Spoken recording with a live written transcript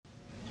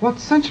What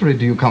century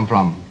do you come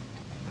from?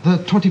 The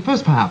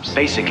 21st, perhaps?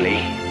 Basically,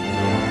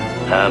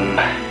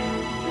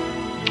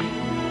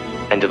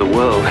 end of the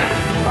world.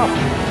 Oh,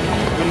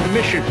 the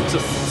mission. You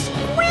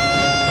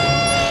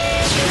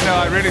know,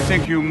 I really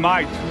think you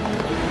might.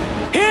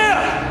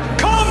 Here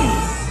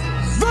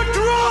comes the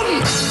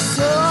drum!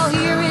 So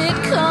here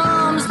it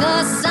comes,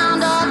 the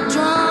sound of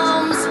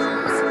drums.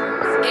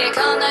 Here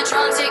come the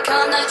drums, here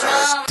come the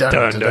drums. Dun,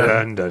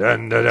 dun, dun,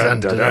 dun, dun, dun,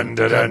 dun,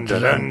 dun,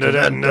 dun,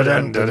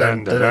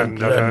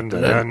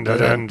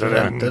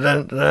 dun,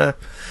 dun, dun.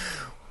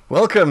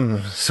 Welcome,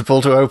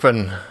 Sepultura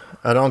Open,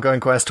 an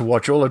ongoing quest to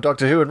watch all of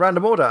Doctor Who in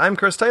random order. I'm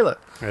Chris Taylor.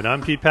 And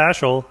I'm Pete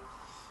Paschal.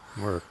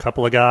 We're a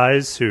couple of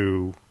guys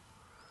who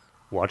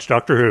watch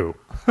Doctor Who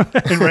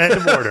in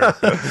random order.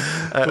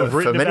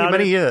 For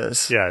many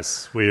years.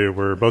 Yes,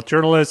 we're both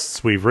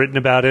journalists. We've written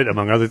about it,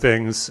 among other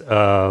things.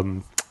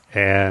 And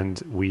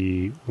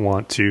we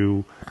want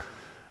to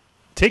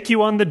take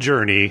you on the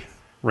journey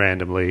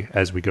randomly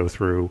as we go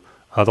through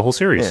the whole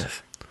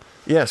series.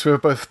 Yes, we're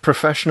both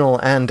professional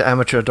and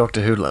amateur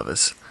Doctor Who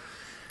lovers.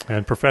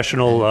 And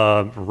professional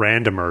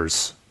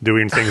randomers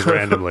doing things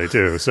randomly,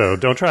 too. So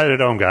don't try it at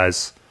home,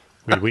 guys.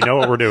 We know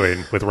what we're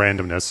doing with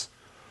randomness.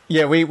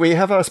 Yeah, we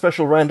have our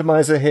special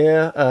randomizer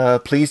here.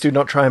 Please do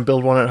not try and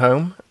build one at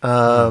home.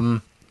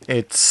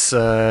 It's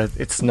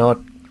not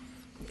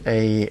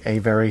a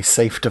very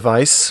safe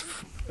device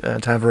to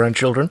have around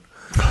children.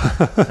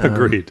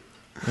 Agreed.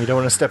 You don't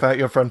want to step out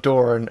your front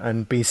door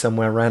and be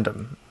somewhere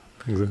random.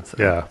 So.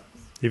 Yeah.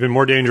 Even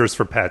more dangerous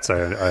for pets,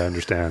 I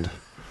understand.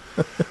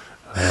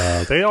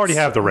 They already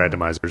have the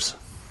randomizers.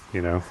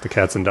 You know, the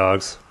cats and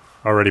dogs.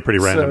 Already pretty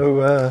random.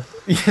 So,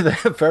 yeah,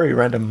 they're very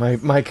random.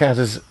 My cat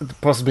is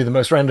possibly the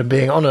most random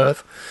being on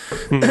Earth.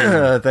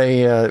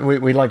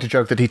 We like to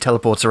joke that he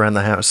teleports around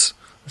the house.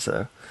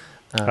 So,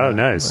 oh,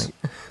 nice.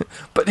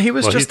 But he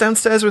was just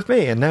downstairs with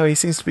me, and now he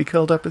seems to be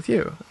curled up with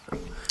you.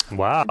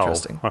 Wow.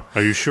 Interesting.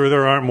 Are you sure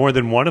there aren't more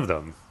than one of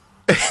them?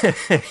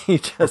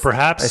 Or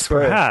perhaps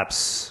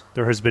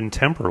there has been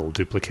temporal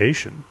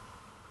duplication.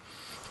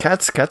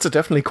 Cats are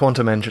definitely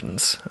quantum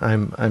engines.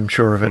 I'm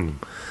sure of it.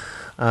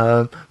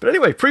 But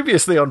anyway,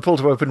 previously on Pull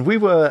to Open, we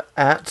were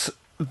at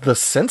the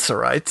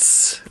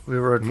Sensorites. We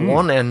were at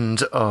one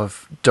end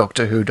of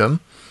Doctor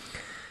Whodom,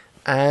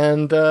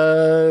 and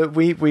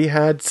we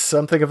had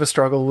something of a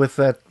struggle with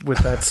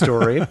that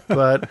story,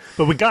 but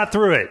we got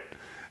through it.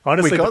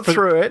 Honestly, we got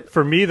through it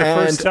for me the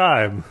first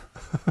time,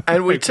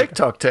 and we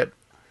TikToked it,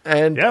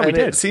 and we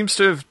did. It seems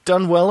to have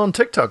done well on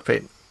TikTok,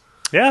 Pete.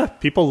 Yeah,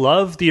 people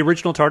love the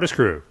original TARDIS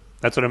crew.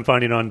 That's what I'm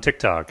finding on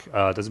TikTok.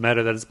 Doesn't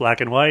matter that it's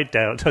black and white.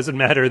 Doesn't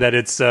matter that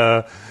it's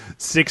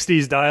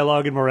 60s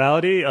dialogue and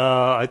morality.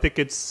 I think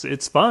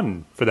it's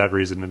fun for that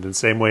reason. In the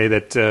same way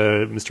that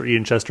Mr.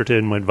 Ian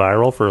Chesterton went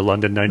viral for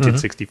London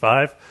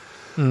 1965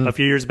 a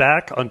few years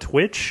back on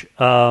Twitch.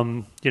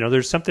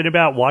 There's something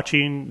about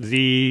watching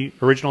the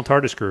original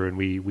TARDIS crew, and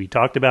we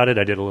talked about it.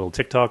 I did a little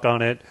TikTok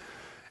on it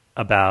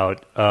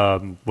about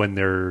when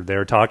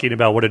they're talking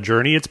about what a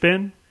journey it's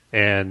been,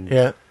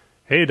 and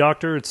hey,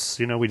 Doctor,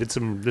 we did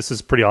this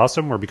is pretty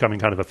awesome. We're becoming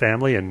kind of a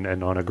family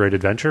and on a great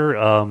adventure.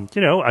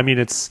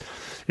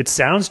 It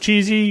sounds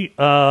cheesy,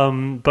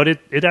 but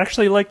it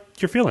actually, like,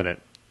 you're feeling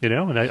it,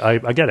 and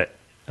I get it.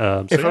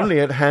 If only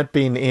it had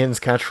been Ian's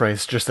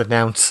catchphrase, just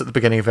announce at the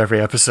beginning of every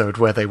episode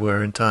where they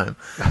were in time.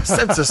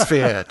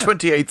 Censosphere,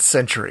 28th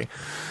century.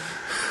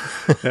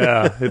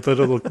 Yeah, it's a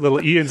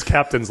little Ian's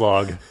captain's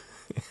log.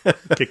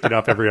 Kicked it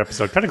off every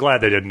episode. Kind of glad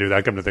they didn't do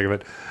that, come to think of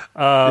it.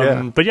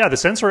 But yeah, the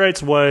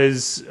Sensorites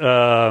was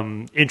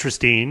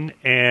interesting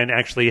and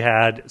actually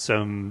had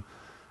some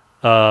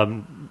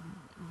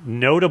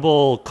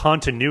notable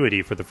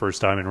continuity for the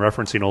first time in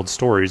referencing old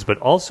stories, but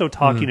also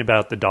talking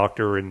about the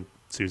Doctor and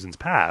Susan's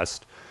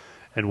past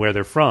and where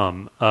they're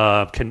from,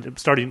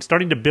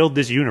 starting to build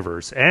this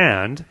universe.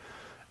 And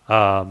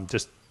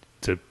just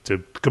to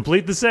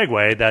complete the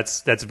segue,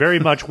 that's very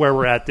much where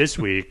we're at this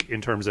week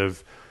in terms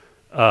of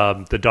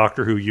the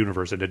Doctor Who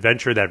universe, an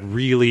adventure that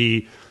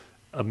really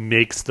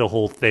makes the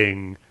whole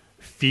thing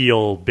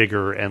feel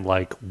bigger and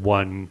like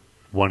one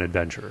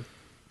adventure.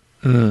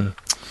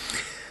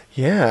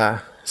 Yeah,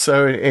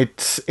 so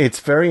it's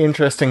very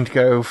interesting to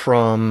go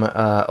from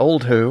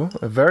old Who,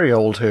 a very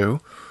old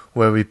Who,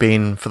 where we've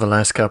been for the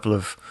last couple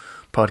of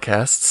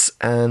podcasts,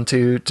 and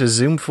to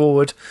zoom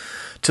forward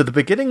to the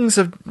beginnings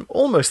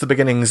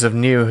of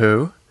New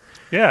Who.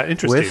 Yeah,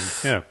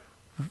 interesting.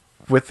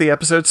 With the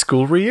episode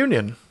School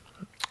Reunion.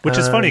 Which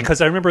is funny,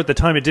 because I remember at the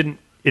time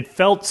it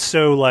felt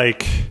so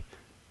like,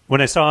 when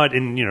I saw it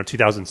in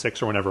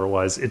 2006 or whenever it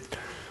was,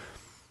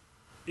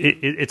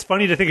 it's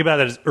funny to think about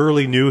it as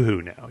early New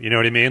Who now. You know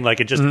what I mean? Like,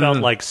 it just felt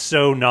like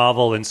so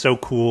novel and so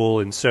cool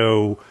and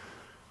so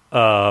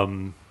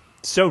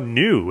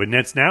new. And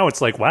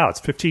it's like, wow, it's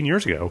 15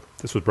 years ago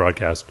this was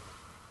broadcast.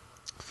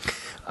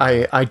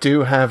 I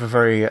do have a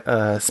very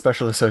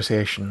special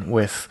association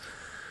with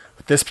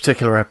this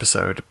particular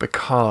episode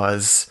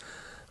because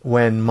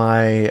when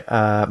my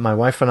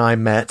wife and I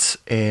met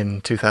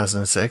in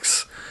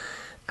 2006,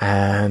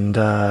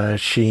 and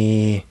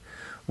she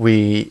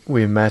we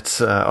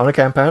met on a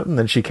camp out, and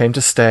then she came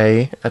to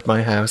stay at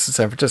my house in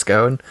San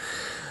Francisco, and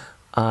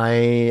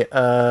I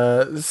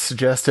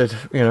suggested,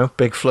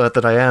 big flirt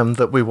that I am,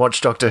 that we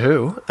watch Doctor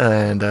Who,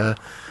 and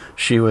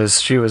she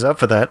was up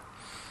for that.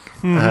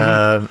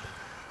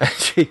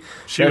 She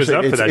was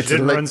up for that. She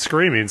didn't run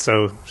screaming,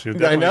 so she was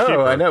definitely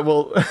I know.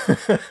 Well,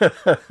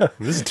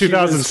 this is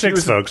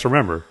 2006, folks.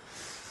 Remember,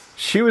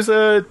 she was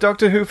a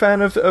Doctor Who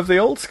fan of the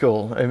old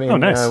school. I mean,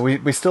 nice.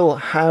 We still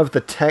have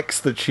the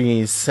text that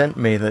she sent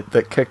me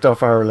that kicked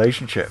off our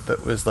relationship.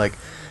 That was like,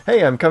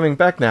 "Hey, I'm coming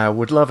back now.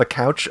 Would love a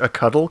couch, a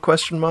cuddle? ?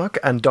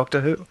 And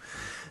Doctor Who."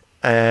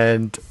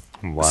 And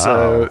wow.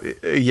 So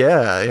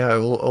yeah,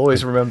 we'll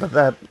always remember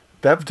that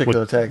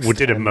particular text.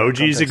 Did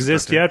emojis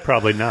exist yet?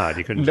 Probably not.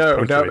 You couldn't just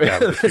punctuate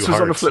that with a few this was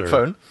on a flip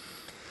phone.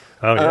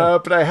 Oh, yeah.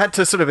 But I had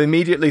to sort of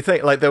immediately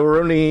think, like, there were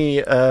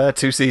only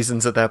 2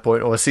 seasons at that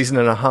point, or a season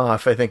and a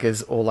half, I think,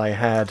 is all I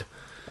had.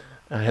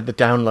 I had the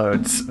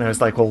downloads, and I was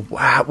like, well,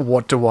 wow,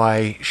 what do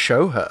I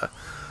show her?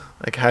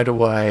 Like, how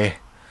do I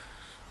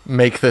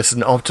make this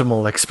an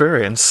optimal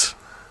experience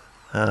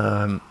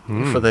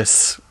for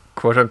this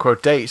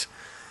quote-unquote date?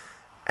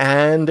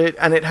 And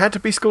it had to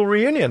be school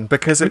reunion,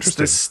 because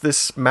it's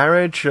this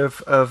marriage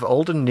of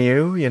old and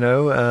new,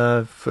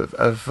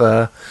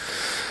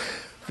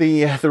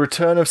 the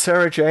return of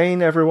Sarah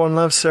Jane. Everyone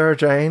loves Sarah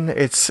Jane.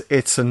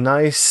 It's a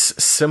nice,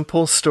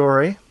 simple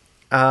story.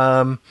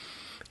 And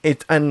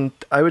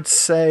I would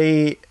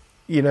say,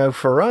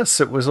 for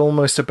us, it was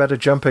almost a better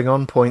jumping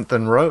on point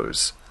than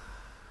Rose.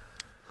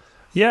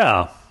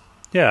 Yeah,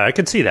 I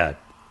could see that.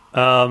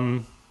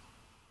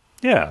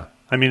 Yeah.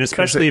 I mean,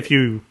 especially if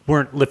you're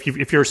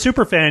a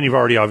super fan, you've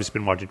already obviously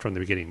been watching from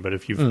the beginning. But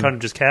if you've kind of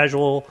just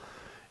casual,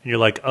 and you're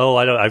like, oh,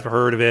 I've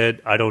heard of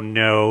it, I don't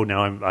know.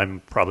 Now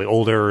I'm probably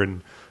older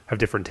and have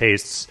different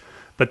tastes.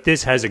 But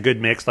this has a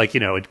good mix. Like,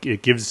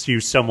 it gives you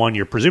someone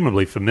you're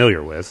presumably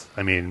familiar with.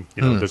 I mean,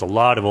 there's a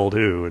lot of old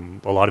Who,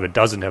 and a lot of it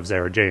doesn't have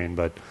Sarah Jane,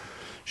 but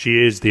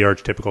she is the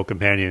archetypical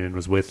companion and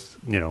was with,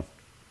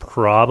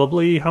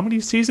 probably how many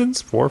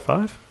seasons? 4 or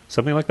 5,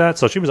 something like that.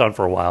 So she was on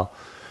for a while.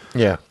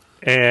 Yeah,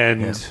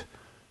 and.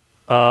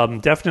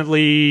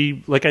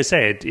 Definitely, like I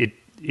say,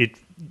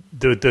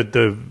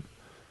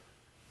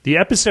 the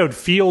episode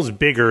feels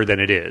bigger than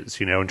it is,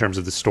 in terms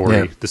of the story.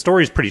 Yeah. The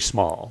story is pretty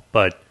small,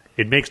 but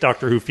it makes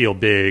Doctor Who feel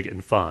big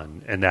and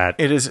fun, and that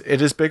it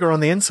is bigger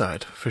on the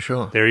inside for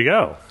sure. There you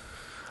go.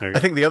 I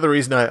think the other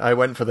reason I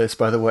went for this,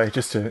 by the way,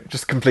 just to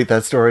complete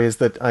that story, is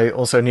that I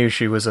also knew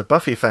she was a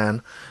Buffy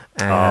fan,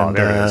 and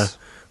there it is.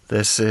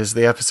 This is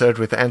the episode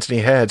with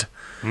Anthony Head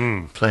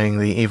playing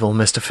the evil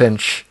Mr.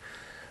 Finch.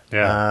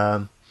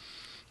 Yeah.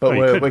 But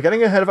we're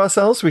getting ahead of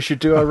ourselves. We should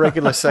do our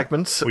regular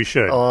segments. We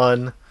should.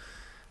 On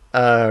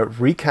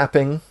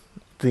recapping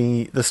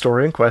the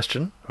story in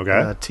question. Okay.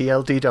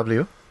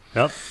 TLDW.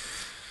 Yep.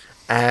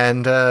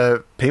 And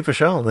Pete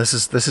Vachon,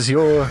 this is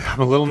your... I'm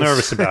a little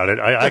nervous about it.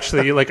 I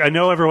actually, I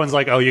know everyone's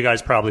like, oh, you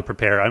guys probably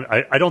prepare.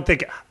 I don't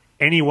think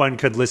anyone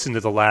could listen to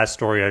the last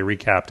story I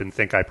recapped and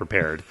think I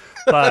prepared.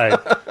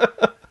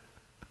 But...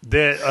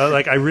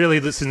 I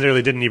really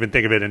sincerely didn't even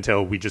think of it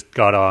until we just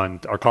got on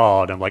our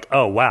call, and I'm like,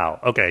 oh wow,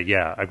 okay,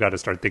 yeah, I've got to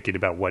start thinking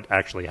about what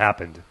actually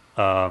happened.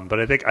 But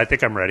I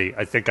think I'm ready.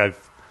 I think I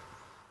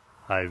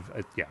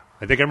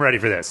think I'm ready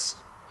for this.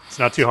 It's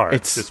not too hard.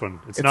 This one.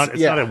 It's not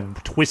a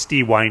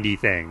twisty, windy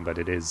thing, but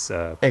it is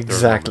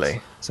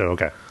exactly. So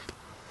okay,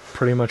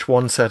 pretty much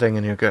one setting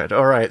and you're good.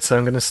 All right, so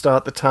I'm going to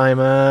start the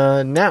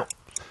timer now.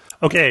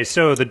 Okay,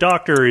 so the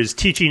Doctor is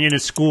teaching in a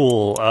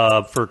school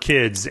for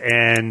kids,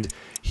 and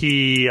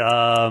he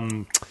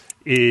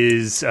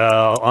is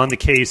on the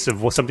case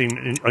of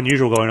something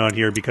unusual going on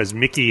here, because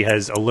Mickey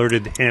has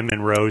alerted him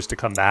and Rose to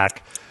come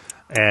back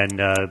and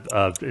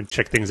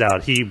check things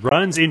out. He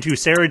runs into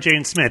Sarah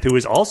Jane Smith, who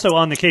is also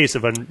on the case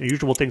of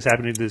unusual things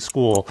happening to the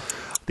school.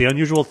 The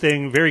unusual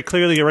thing, very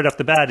clearly right off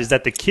the bat, is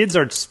that the kids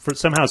are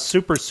somehow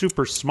super,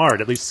 super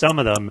smart, at least some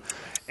of them,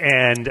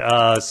 and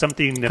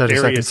something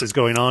nefarious is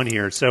going on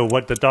here. So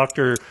what the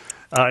Doctor...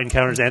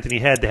 encounters Anthony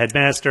Head, the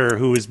headmaster,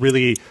 who is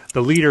really the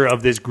leader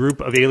of this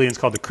group of aliens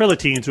called the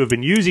Krillitines, who have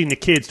been using the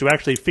kids to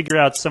actually figure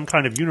out some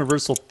kind of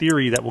universal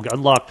theory that will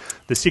unlock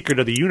the secret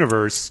of the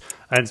universe,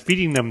 and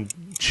feeding them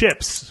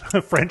chips,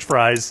 French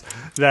fries,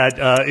 that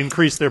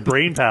increase their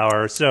brain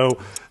power. So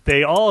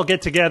they all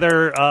get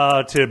together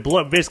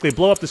to basically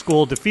blow up the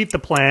school, defeat the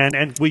plan,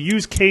 and we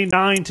use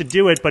K9 to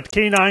do it, but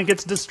K9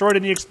 gets destroyed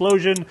in the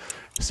explosion.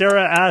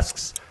 Sarah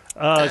asks...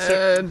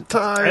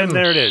 time. And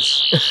there it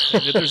is.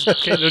 There's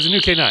a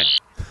new K9.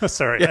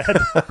 Sorry. Yeah.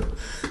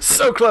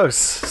 So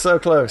close. I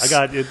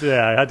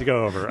had to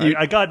go over.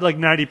 I got like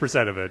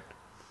 90% of it.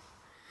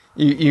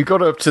 You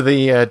got up to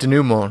the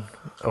denouement,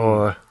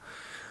 or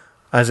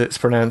as it's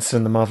pronounced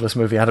in the marvelous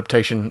movie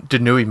adaptation,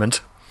 denouement.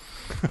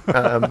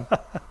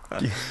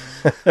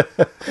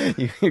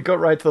 You got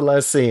right to the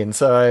last scene,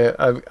 so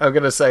I'm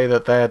going to say I'm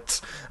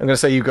going to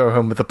say you go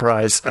home with the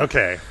prize.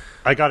 Okay.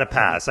 I got a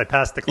pass. I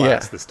passed the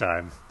class this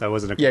time. That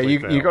wasn't a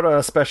complete fail. You got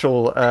a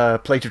special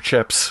plate of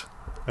chips.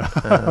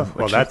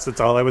 Well, that's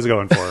all I was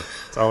going for.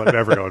 That's all I'm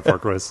ever going for,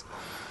 Chris.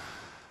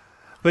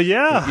 But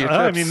yeah, Your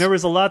I trips. mean, there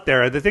was a lot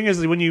there. The thing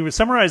is, when you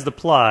summarize the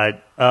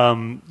plot,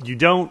 you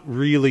don't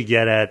really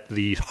get at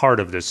the heart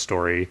of this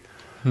story,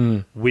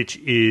 which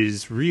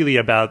is really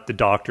about the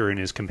Doctor and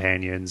his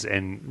companions,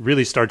 and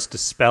really starts to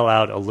spell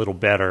out a little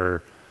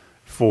better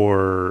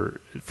for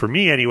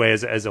me anyway,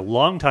 as a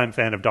longtime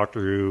fan of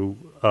Doctor Who,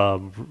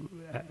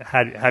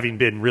 having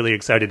been really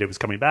excited it was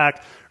coming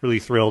back, really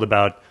thrilled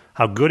about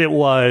how good it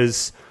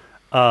was.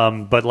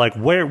 But like,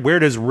 where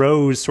does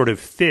Rose sort of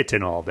fit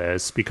in all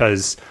this?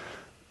 Because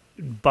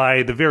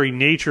by the very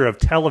nature of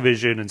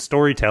television and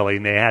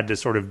storytelling, they had to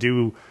sort of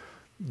do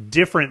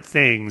different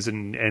things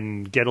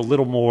and get a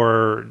little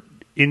more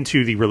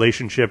into the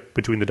relationship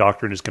between the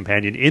Doctor and his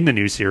companion in the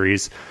new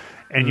series.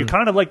 And you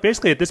kind of like,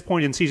 basically at this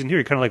point in season 2,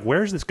 you're kind of like,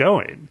 where's this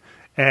going?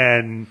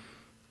 And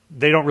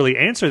they don't really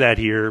answer that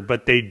here,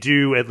 but they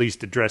do at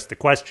least address the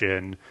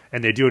question,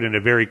 and they do it in a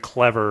very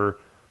clever,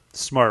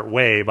 smart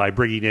way by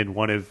bringing in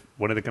one of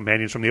the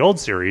companions from the old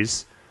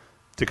series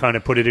to kind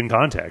of put it in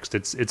context.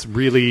 It's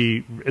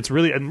really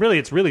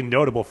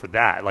notable for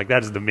that. Like,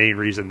 that is the main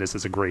reason this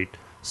is a great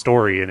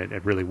story and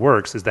it really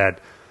works, is that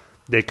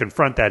they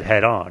confront that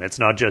head on. It's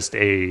not just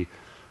a,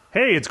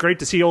 hey, it's great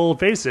to see old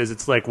faces.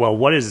 It's like, well,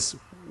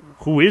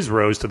 who is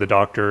Rose to the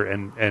Doctor,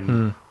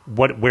 and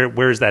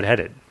where's that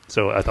headed?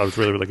 So I thought it was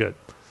really, really good.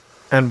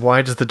 And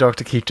why does the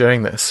Doctor keep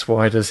doing this?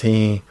 Why does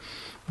he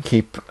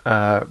keep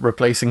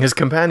replacing his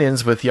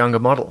companions with younger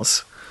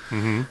models?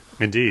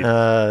 Indeed.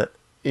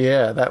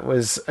 Yeah, that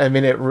was... I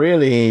mean, it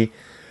really...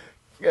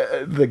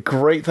 the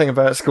great thing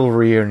about School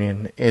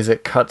Reunion is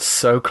it cuts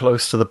so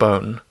close to the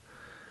bone.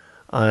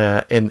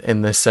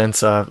 In the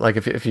sense of, like,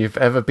 if you've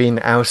ever been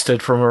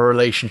ousted from a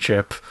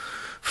relationship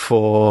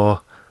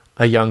for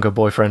a younger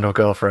boyfriend or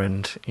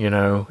girlfriend, you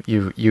know,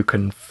 you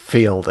can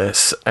feel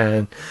this.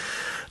 And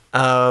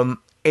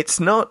it's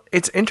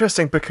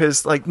interesting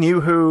because, like,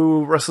 New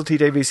Who, Russell T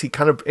Davies, he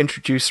kind of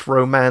introduced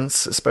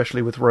romance,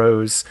 especially with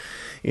Rose.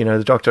 You know,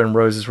 the Doctor and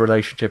Rose's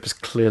relationship is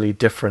clearly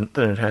different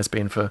than it has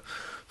been for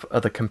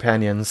other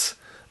companions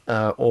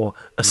or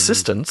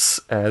assistants,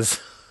 as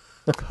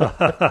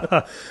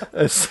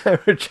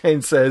Sarah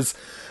Jane says.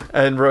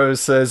 And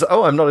Rose says,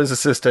 "Oh, I'm not his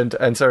assistant."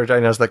 And Sarah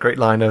Jane has that great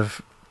line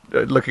of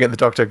looking at the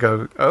Doctor,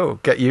 go, "Oh,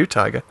 get you,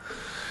 Tiger."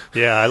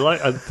 Yeah, I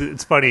like.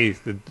 It's funny,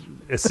 the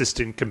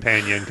assistant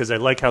companion, because I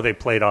like how they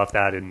played off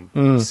that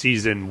in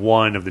season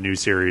 1 of the new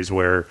series,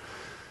 where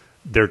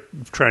they're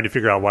trying to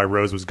figure out why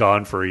Rose was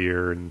gone for a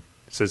year, and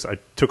it says, "I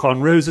took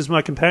on Rose as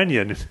my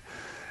companion."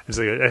 It's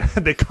like,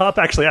 the cop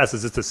actually asks,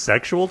 "Is this a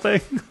sexual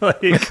thing?"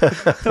 Like,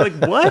 they're like,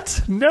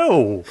 "What?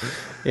 No."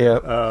 Yeah.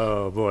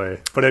 Oh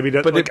boy! But I mean,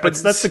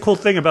 that's the cool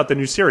thing about the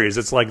new series.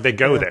 It's like they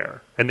go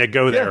there, and they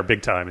go there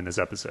big time in this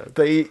episode.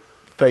 They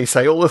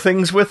say all the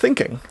things we're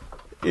thinking.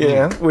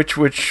 Yeah,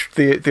 which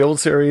the old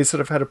series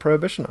sort of had a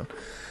prohibition on.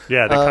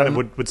 Yeah, they kind of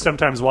would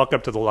sometimes walk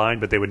up to the line,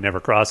 but they would never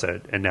cross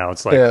it. And now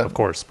it's like, of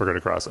course, we're going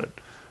to cross it,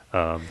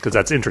 because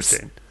that's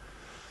interesting.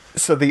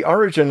 So the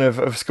origin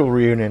of School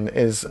Reunion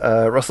is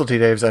Russell T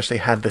Davies actually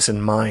had this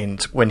in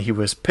mind when he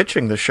was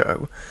pitching the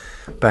show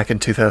back in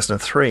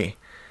 2003.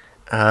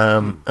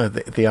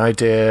 The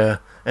idea,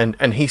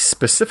 and he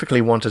specifically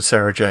wanted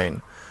Sarah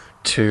Jane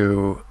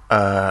to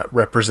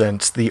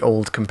represent the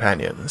old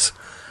companions,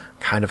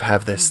 kind of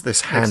have this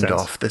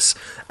handoff, this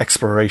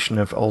exploration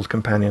of old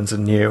companions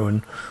and new,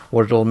 and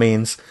what it all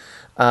means.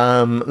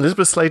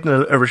 Elizabeth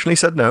Sladen originally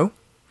said no,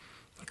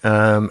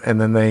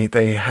 and then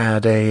they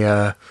had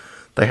a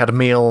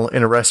meal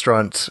in a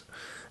restaurant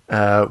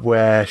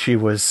where she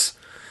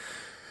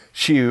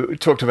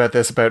talked about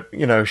this, about,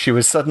 you know, she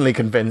was suddenly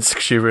convinced.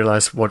 She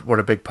realized what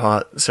a big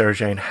part Sarah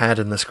Jane had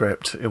in the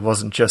script. It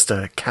wasn't just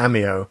a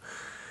cameo,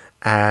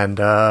 and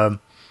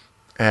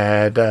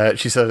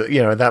she said,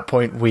 you know, at that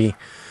point we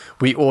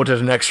ordered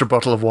an extra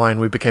bottle of wine.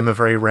 We became a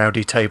very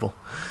rowdy table.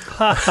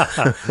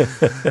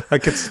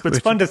 It's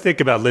fun to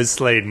think about Liz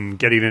Sladen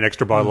getting an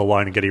extra bottle of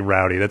wine and getting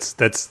rowdy.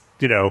 That's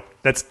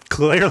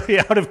clearly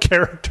out of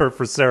character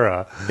for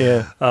Sarah.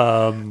 Yeah.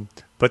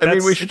 But I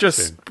mean, we should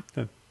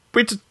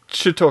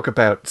talk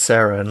about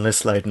Sarah and Liz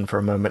Sladen for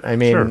a moment. I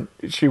mean,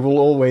 She will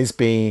always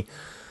be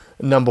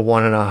number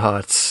one in our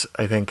hearts.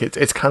 I think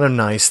it's kind of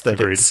nice that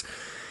Agreed.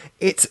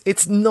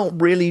 it's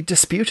not really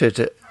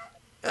disputed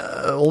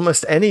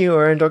almost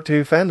anywhere in Doctor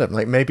Who fandom.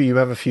 Like, maybe you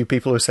have a few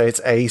people who say it's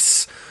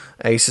Ace.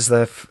 Ace is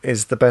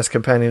the best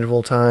companion of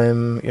all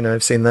time. You know,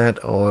 I've seen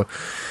that. Or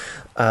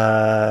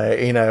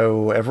you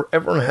know,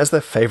 everyone has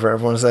their favorite.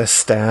 Everyone has their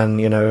stan.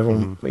 You know,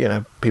 everyone, you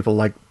know, people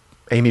like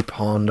Amy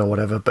Pond or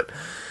whatever. But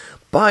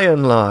by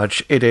and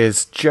large, it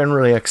is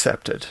generally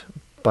accepted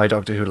by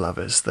Doctor Who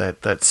lovers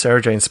that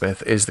Sarah Jane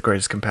Smith is the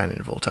greatest companion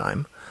of all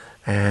time,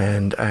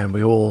 and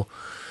we all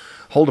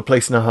hold a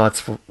place in our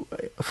hearts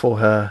for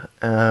her.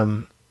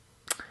 I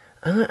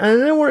don't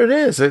know what it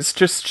is. It's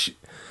just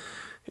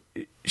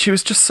she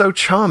was just so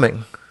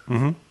charming.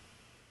 There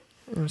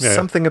was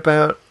something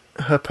about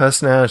her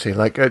personality.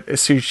 Like,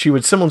 she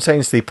would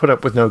simultaneously put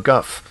up with no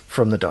guff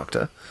from the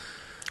Doctor.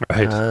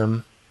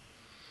 Right.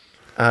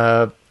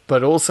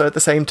 but also at the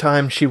same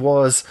time, she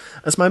was,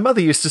 as my mother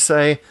used to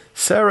say,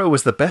 Sarah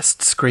was the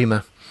best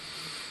screamer.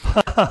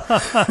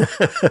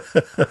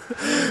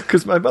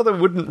 Because my mother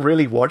wouldn't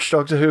really watch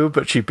Doctor Who,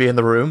 but she'd be in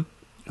the room.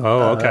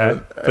 Oh, okay.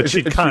 But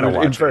she'd kind of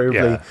watch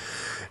invariably. it,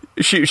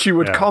 yeah. She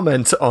would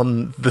comment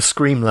on the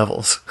scream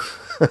levels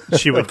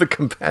She would, of the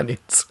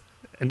companions.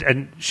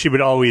 and she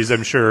would always,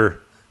 I'm sure,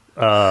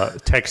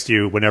 text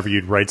you whenever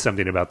you'd write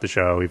something about the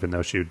show, even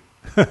though she'd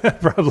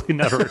probably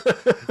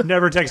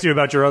never text you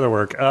about your other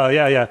work.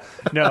 Yeah.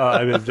 No,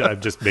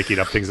 I'm just making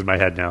up things in my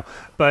head now.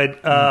 But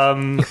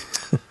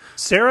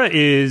Sarah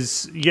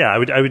is, I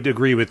would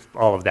agree with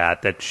all of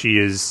that. That she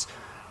is.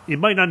 It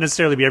might not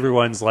necessarily be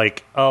everyone's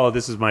like, oh,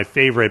 this is my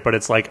favorite, but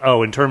it's like,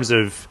 oh, in terms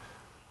of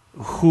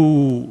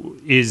who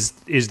is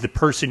the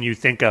person you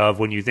think of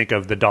when you think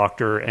of the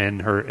Doctor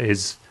and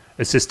his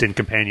assistant,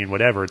 companion,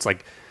 whatever. It's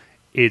like,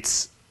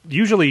 it's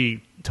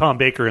usually Tom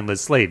Baker and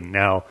Liz Sladen.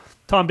 Now,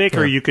 Tom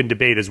Baker you can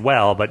debate as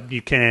well, but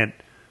you can't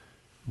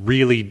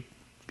really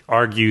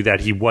argue that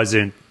he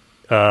wasn't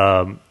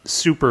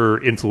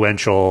super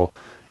influential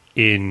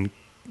in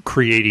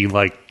creating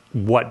like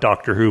what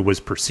Doctor Who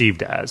was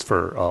perceived as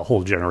for a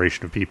whole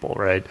generation of people,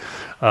 right?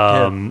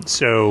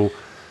 So,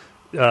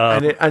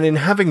 and in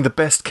having the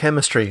best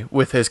chemistry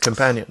with his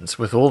companions,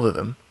 with all of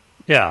them,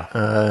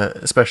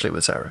 especially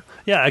with Sarah.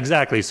 Yeah,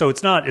 exactly. So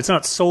it's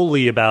not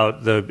solely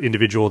about the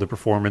individual, the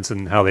performance,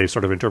 and how they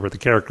sort of interpret the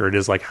character. It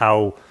is like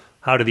how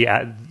do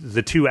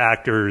the two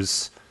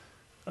actors,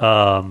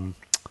 how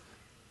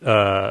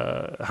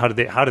do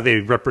they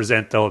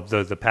represent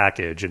the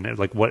package, and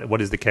like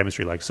what is the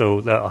chemistry like?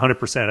 So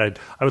 100%,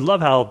 I would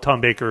love how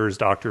Tom Baker's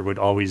Doctor would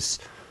always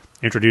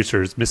introduce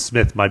her as Miss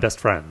Smith, my best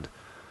friend,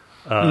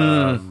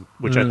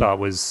 which I thought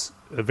was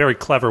a very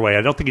clever way.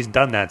 I don't think he's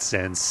done that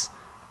since.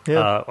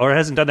 Or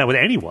hasn't done that with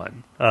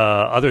anyone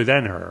other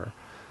than her.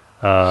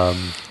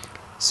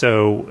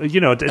 So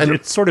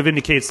it sort of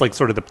indicates like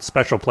sort of the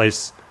special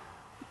place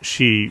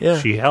she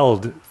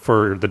held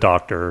for the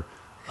Doctor.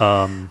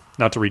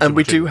 Not to reach, and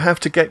we do have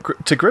to get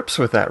to grips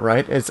with that,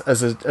 right?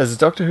 As a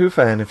Doctor Who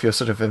fan, if you're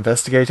sort of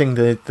investigating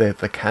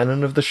the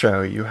canon of the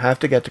show, you have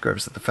to get to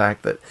grips with the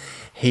fact that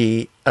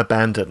he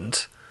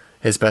abandoned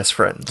his best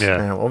friend.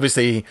 Now,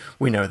 obviously,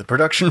 we know the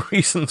production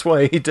reasons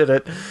why he did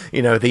it.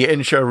 The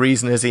in-show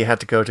reason is he had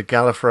to go to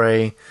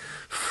Gallifrey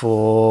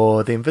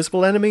for the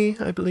Invisible Enemy,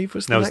 I believe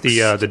was the next.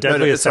 Was the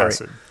Deadly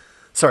Assassin.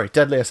 Sorry,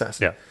 Deadly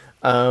Assassin.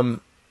 Yeah.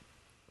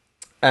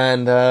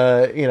 And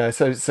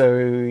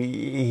so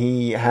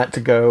he had to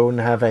go and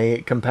have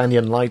a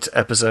companion light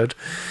episode,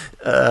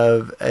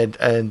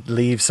 and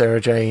leave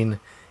Sarah Jane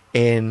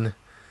in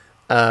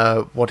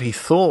what he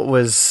thought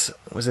was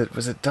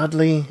it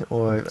Dudley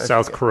or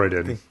South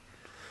Croydon?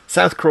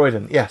 South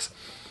Croydon, yes.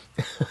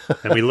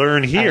 And we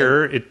learn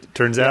here, it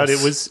turns out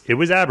it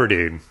was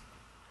Aberdeen.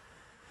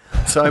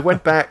 So I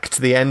went back to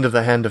the end of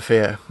The Hand of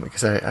Fear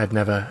because I'd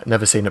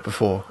never seen it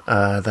before.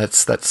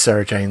 That's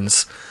Sarah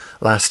Jane's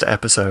last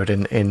episode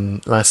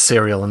in last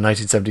serial in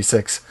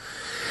 1976.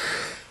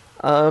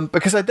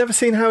 Because I'd never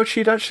seen how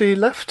she'd actually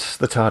left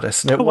the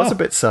TARDIS, and it was a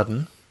bit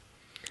sudden.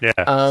 Yeah,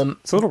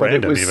 it's a little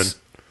random even.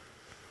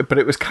 But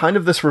it was kind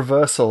of this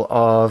reversal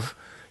of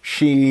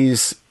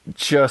she's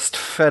just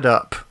fed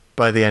up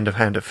by the end of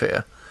Hand of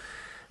Fear,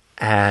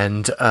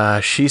 and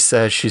she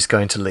says she's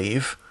going to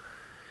leave.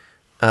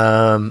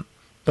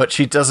 But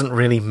she doesn't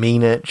really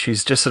mean it.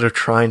 She's just sort of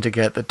trying to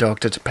get the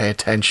Doctor to pay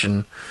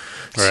attention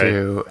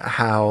to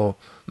how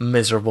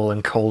miserable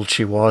and cold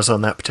she was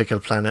on that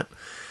particular planet.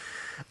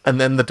 And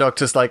then the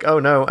Doctor's like, oh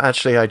no,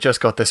 actually I just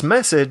got this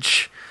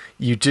message.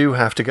 You do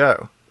have to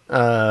go.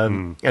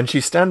 And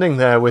she's standing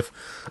there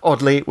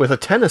oddly, with a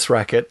tennis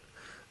racket,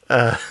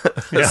 a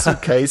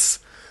suitcase,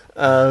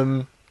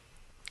 I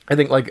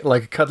think like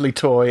a cuddly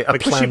toy, a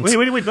plant.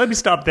 Wait, let me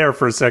stop there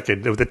for a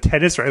second. With the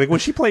tennis racket, like,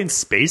 was she playing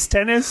space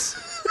tennis?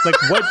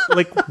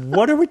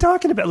 What are we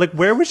talking about? Like,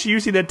 where was she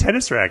using that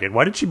tennis racket?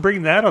 Why did she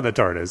bring that on the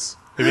TARDIS?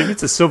 Maybe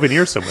it's a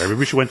souvenir somewhere.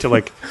 Maybe she went to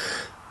like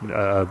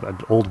an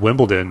old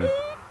Wimbledon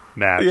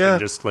match and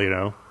just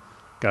got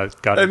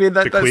it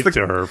bequeathed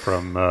to her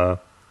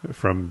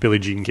from Billie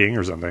Jean King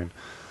or something.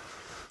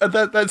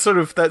 That's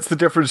the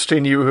difference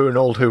between New Who and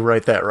Old Who,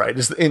 right there. Right,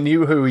 is in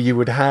New Who you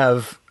would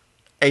have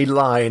a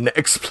line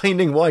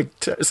explaining why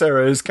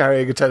Sarah is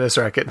carrying a tennis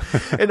racket.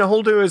 In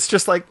Old Who, it's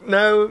just like,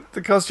 no,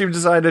 the costume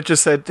designer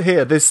just said,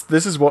 here, this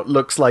is what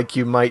looks like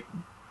you might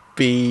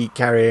be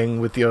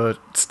carrying with your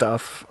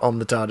stuff on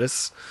the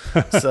TARDIS.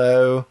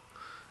 So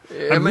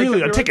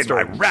I'm taking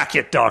my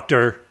racket,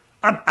 Doctor.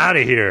 I'm out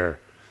of here.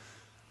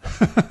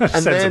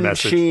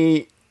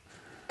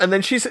 And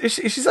then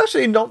she's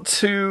actually not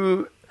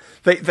too.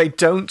 They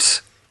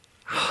don't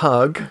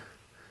hug,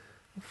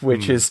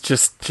 which is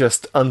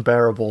just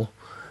unbearable.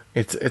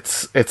 It's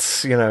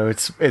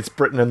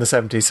Britain in the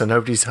 70s, so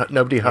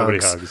nobody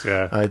hugs.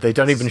 Yeah. They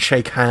don't even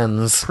shake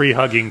hands.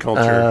 Pre-hugging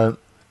culture.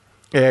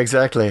 Yeah,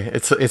 exactly.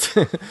 It's early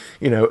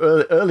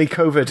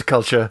COVID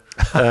culture.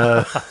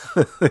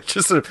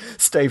 Just sort of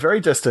stay very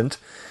distant,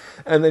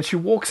 and then she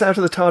walks out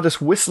of the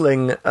TARDIS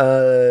whistling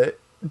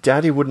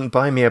Daddy wouldn't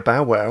buy me a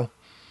Bow Wow.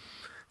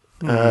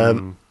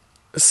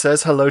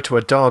 Says hello to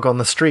a dog on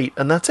the street,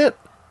 and that's it.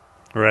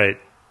 Right.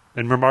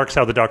 And remarks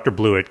how the doctor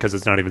blew it because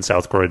it's not even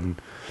South Croydon.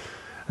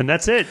 And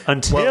that's it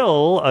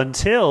until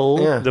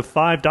the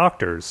 5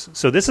 doctors.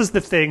 So this is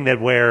the thing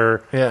that where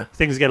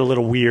things get a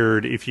little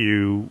weird if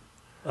you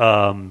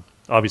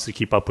obviously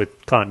keep up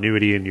with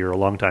continuity and you're a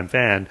longtime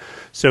fan.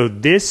 So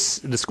the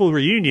school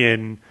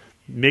reunion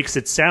makes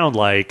it sound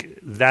like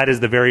that is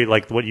the very,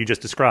 like what you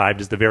just described,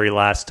 is the very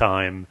last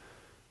time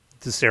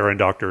Sarah and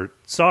Doctor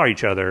saw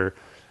each other.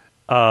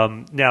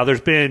 Now,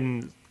 there's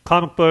been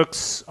comic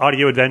books,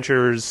 audio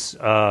adventures,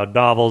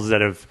 novels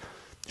that have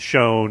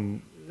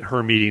shown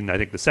her meeting, I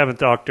think, the 7th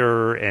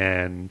Doctor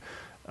and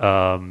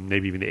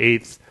maybe even the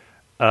 8th.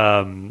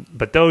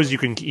 But those you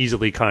can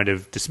easily kind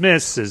of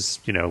dismiss as,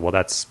 well,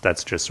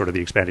 that's just sort of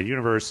the expanded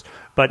universe.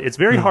 But it's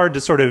very hard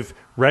to sort of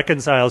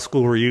reconcile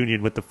school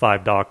reunion with the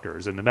 5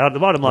 Doctors. And the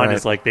bottom line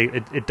is like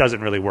it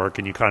doesn't really work,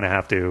 and you kind of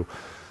have to,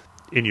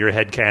 in your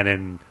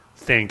headcanon,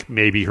 think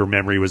maybe her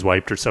memory was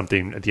wiped or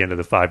something at the end of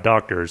the 5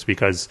 Doctors,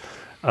 because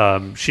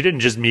she didn't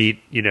just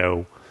meet,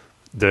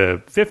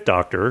 the 5th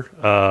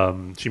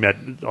Doctor. She met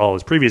all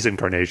his previous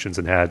incarnations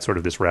and had sort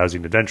of this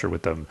rousing adventure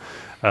with them.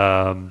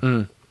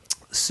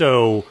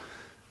 So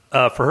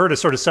for her to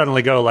sort of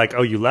suddenly go like,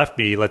 "Oh, you left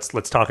me. Let's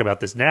talk about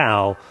this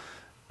now."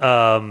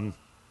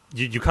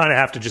 You kind of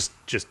have to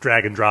just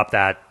drag and drop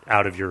that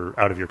out of your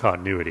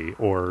continuity,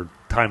 or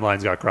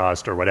timelines got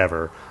crossed or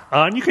whatever.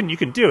 And you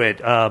can do it,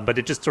 but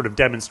it just sort of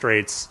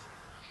demonstrates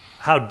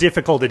how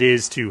difficult it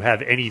is to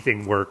have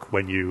anything work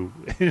when you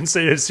in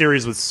a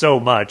series with so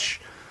much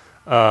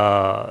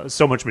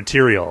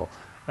material.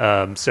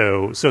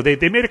 So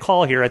they made a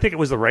call here. I think it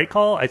was the right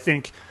call. I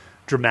think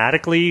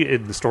dramatically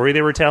in the story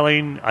they were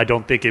telling, I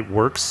don't think it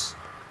works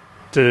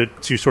to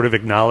sort of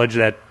acknowledge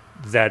that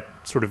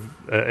sort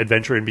of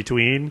adventure in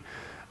between.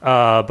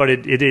 But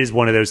it is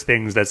one of those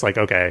things that's like,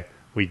 okay,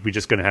 we're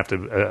just going to have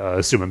to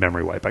assume a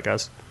memory wipe, I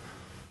guess.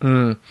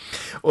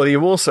 Well,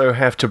 you also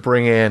have to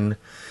bring in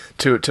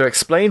to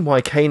explain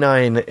why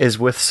K9 is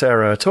with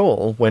Sarah at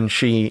all when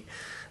she'd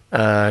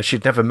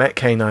never met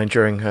K9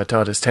 during her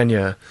TARDIS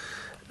tenure.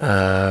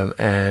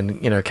 And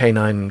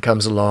K9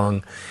 comes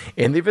along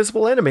in The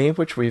Invisible Enemy,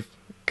 which we've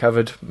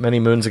covered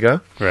many moons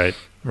ago, right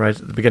at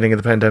the beginning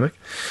of the pandemic.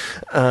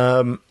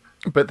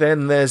 But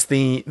then there's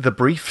the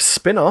brief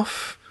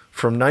spin-off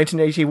from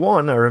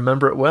 1981. I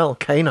remember it well,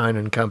 K9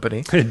 and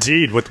Company.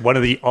 Indeed, with one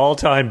of the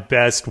all-time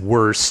best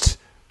worst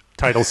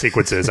title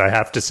sequences, I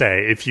have to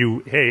say. If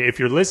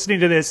you're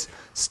listening to this,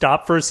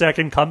 stop for a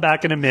second, come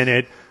back in a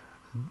minute,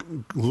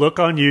 look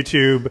on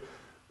YouTube.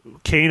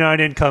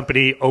 K9 and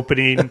Company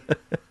opening,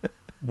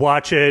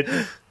 watch it,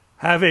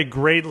 have a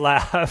great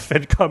laugh,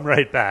 and come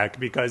right back,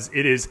 because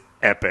it is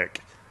epic.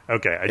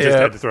 Okay, I just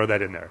had to throw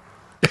that in there.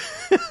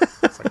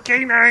 It's like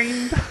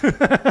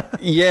K9.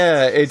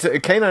 Yeah, it's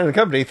K9 and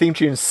Company theme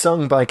tune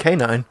sung by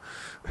K9.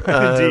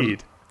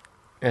 Indeed.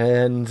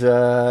 And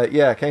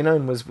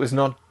K9 was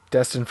not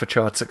destined for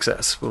chart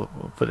success. We'll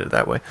put it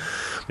that way.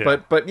 Yeah.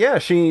 But yeah,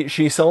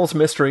 she solves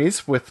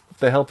mysteries with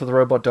the help of the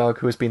robot dog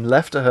who has been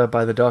left to her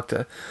by the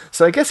Doctor.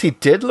 So I guess he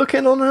did look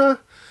in on her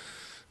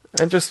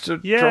and just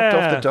dropped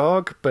off the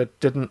dog, but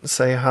didn't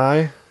say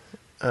hi.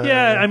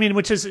 I mean,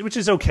 which is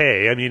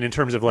okay. I mean, in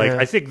terms of like,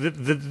 I think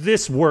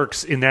this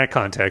works in that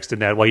context. In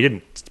that, he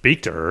didn't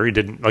speak to her. He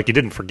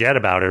didn't forget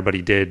about her, but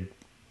he did.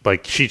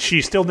 Like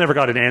she still never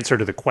got an answer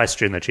to the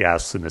question that she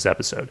asks in this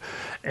episode,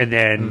 and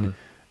then.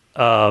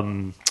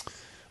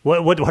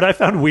 What I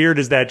found weird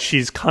is that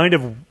she's kind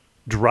of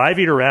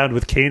driving around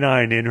with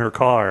K9 in her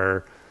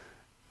car,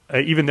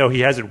 even though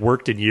he hasn't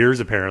worked in years,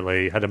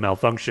 apparently, had a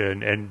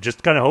malfunction, and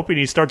just kind of hoping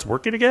he starts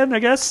working again, I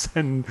guess.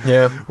 And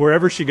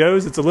wherever she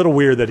goes, it's a little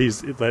weird that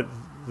he's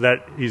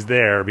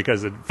there,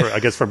 because I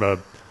guess from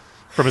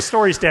a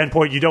story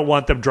standpoint, you don't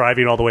want them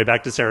driving all the way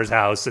back to Sarah's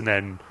house and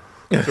then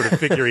sort of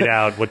figuring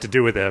out what to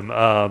do with him.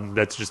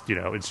 That's just,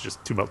 it's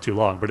just too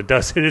long. But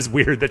it is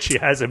weird that she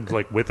has him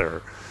like with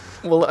her.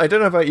 Well, I don't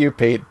know about you,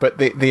 Pete, but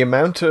the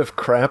amount of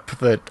crap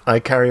that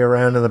I carry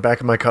around in the back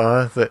of my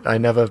car that I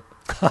never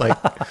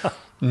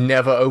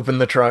never open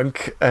the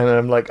trunk, and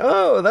I'm like,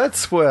 oh,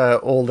 that's where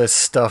all this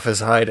stuff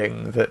is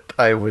hiding that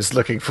I was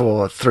looking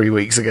for 3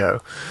 weeks ago.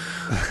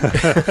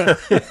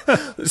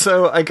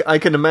 So I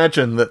can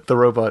imagine that the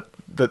robot,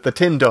 that the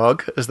tin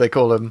dog, as they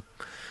call him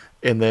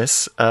in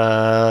this,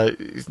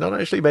 he's not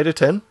actually made of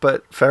tin,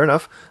 but fair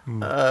enough.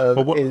 How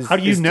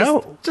do you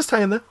know? Just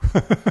hanging there.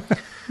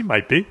 He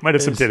might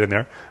have some tin in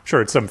there. I'm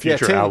sure it's some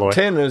future alloy.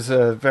 Tin is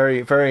a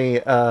very,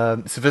 very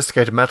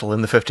sophisticated metal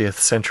in the 50th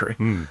century.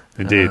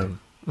 Indeed.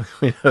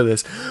 We know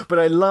this. But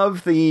I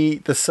love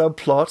the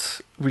subplot.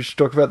 We should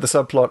talk about the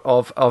subplot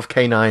of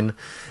K9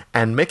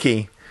 and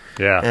Mickey.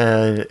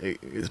 Yeah.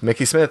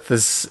 Mickey Smith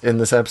is in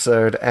this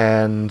episode,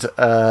 and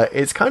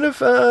it's kind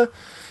of,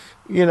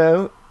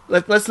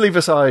 let's leave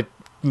aside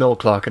Noel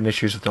Clarke and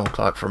issues with Noel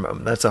Clarke for a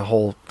moment.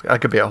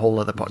 That could be a whole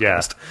other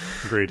podcast.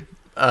 Yeah, agreed.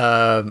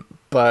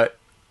 But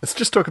let's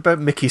just talk about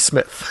Mickey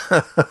Smith.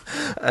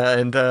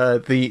 And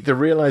the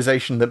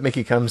realization that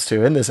Mickey comes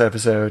to in this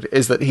episode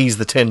is that he's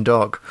the tin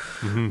dog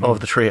of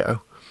the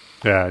trio.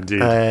 Yeah,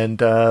 indeed.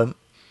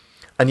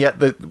 And yet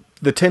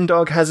the tin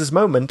dog has his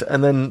moment,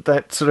 and then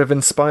that sort of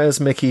inspires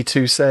Mickey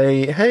to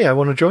say, "Hey, I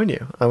want to join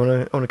you. I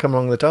want to come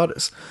along the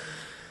TARDIS."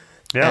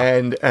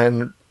 Yeah.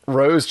 And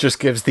Rose just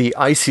gives the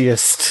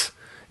iciest,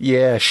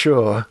 "Yeah,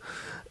 sure,"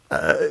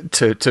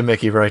 to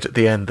Mickey right at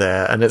the end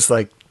there, and it's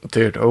like,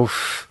 dude,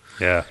 oof.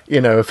 Yeah.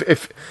 You know,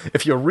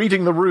 if you're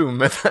reading the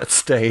room at that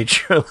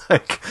stage, you're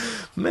like,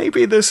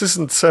 maybe this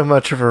isn't so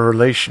much of a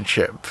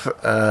relationship,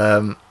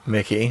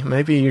 Mickey.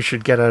 Maybe you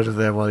should get out of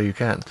there while you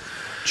can.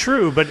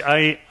 True, but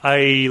it's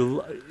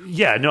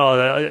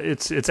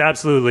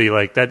absolutely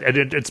like that,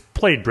 and it's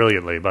played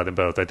brilliantly by them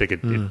both. I think it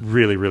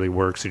really, really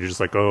works. And you're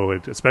just like,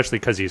 especially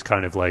because he's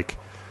kind of like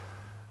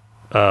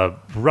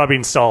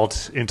rubbing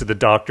salt into the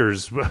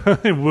doctor's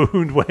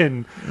wound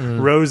when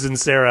Rose and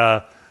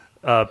Sarah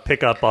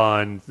pick up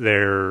on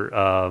their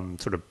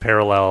sort of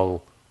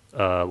parallel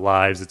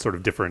lives at sort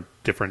of different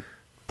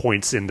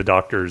points in the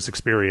doctor's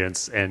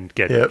experience, and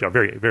get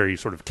very, very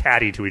sort of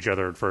catty to each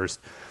other at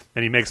first.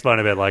 And he makes fun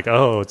of it like,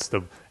 it's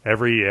the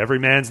every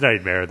man's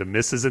nightmare, the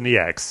misses and the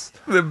X.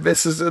 The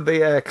misses and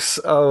the X.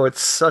 Oh, it's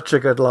such a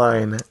good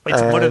line.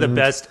 It's one of the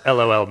best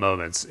LOL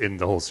moments in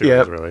the whole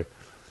series, really.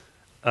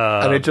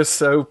 And it just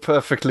so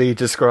perfectly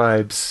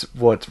describes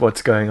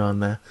what's going on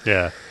there.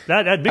 Yeah,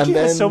 that Mickey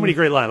has so many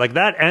great lines like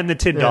that, and the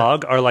Tin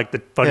Dog are like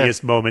the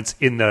funniest moments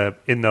in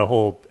the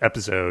whole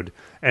episode,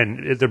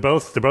 and they're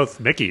both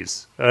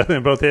Mickey's.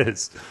 They're both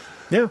his.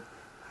 Yeah.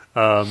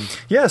 So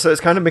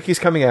it's kind of Mickey's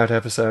coming out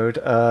episode.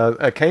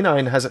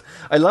 K9 has.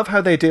 I love how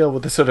they deal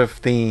with the sort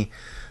of the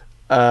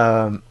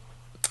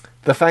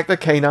fact that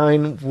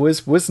K9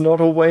 was not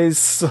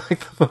always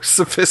like the most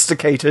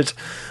sophisticated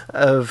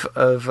of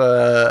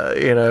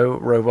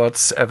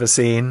robots ever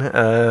seen.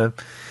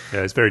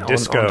 It's very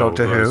disco. On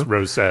Doctor Who,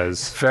 Rose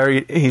says.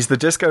 He's the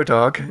disco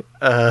dog.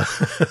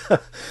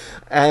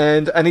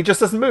 And he just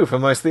doesn't move for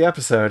most of the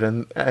episode,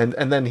 and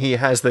then he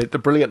has the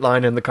brilliant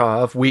line in the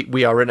car of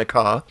 "We are in a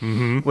car"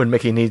 when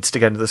Mickey needs to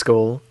get into the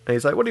school. And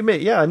he's like, "What do you mean?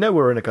 Yeah, I know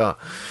we're in a car."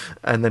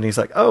 And then he's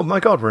like, "Oh my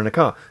God, we're in a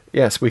car.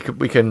 Yes, we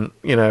can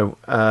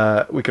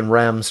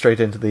ram straight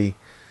into the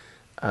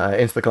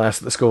glass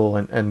at the school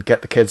and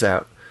get the kids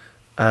out."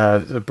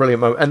 A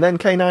brilliant moment. And then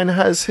K9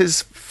 has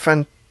his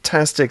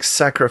fantastic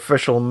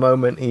sacrificial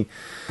moment. He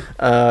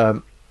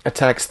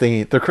attacks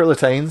the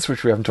Krillitanes,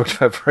 which we haven't talked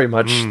about very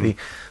much.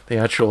 The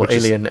actual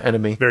alien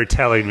enemy. Very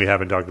telling. We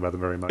haven't talked about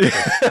them very much.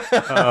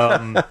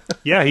 But,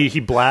 he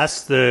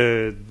blasts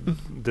the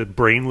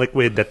brain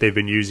liquid that they've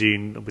been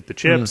using with the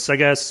chips, I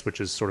guess, which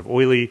is sort of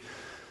oily,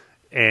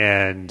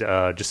 and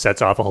just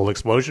sets off a whole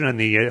explosion, and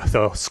the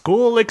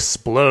school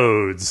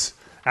explodes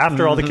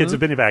after all the kids have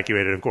been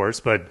evacuated, of course,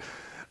 but.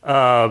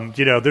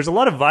 There's a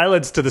lot of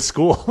violence to the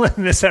school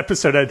in this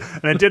episode, and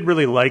I did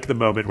really like the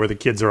moment where the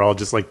kids are all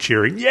just like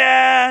cheering,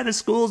 "Yeah, the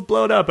school's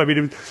blown up." I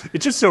mean,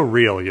 it's just so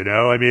real,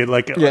 I mean,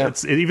 like,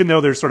 even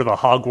though there's sort of a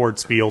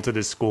Hogwarts feel to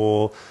this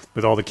school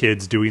with all the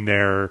kids doing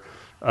their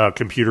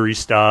computery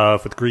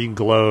stuff with green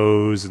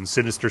glows and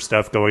sinister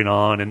stuff going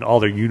on and all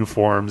their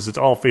uniforms, it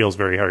all feels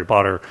very Harry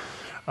Potter.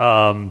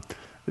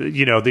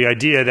 The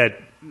idea that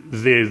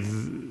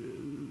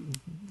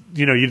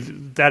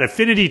that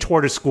affinity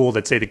toward a school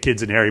that, say, the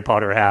kids in Harry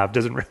Potter have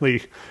doesn't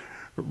really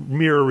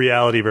mirror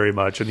reality very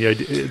much, and the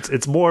idea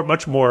it's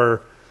much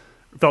more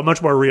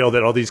real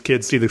that all these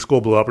kids see the school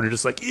blow up and are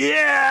just like,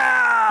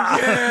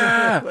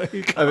 yeah.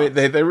 I mean,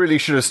 they really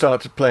should have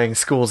started playing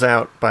 "Schools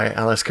Out" by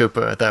Alice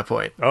Cooper at that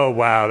point. Oh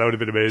wow, that would have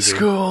been amazing.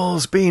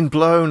 School's been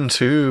blown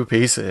to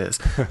pieces,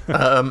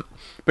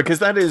 because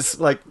that is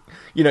like,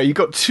 you've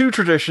got two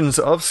traditions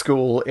of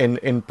school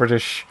in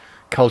British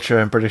culture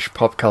and British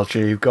pop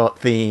culture. You've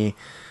got the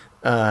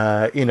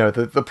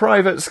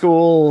private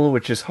school,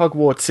 which is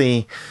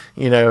Hogwartsy,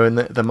 and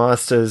the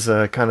masters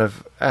are kind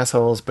of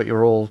assholes, but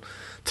you're all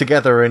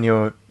together in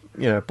your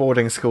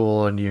boarding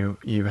school and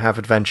you have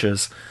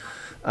adventures,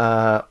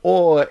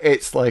 or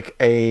it's like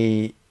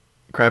a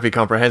crappy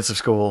comprehensive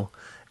school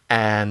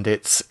and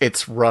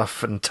it's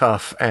rough and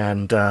tough,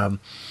 and there's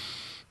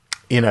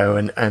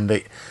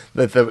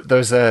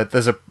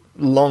a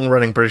long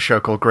running British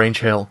show called Grange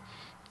Hill,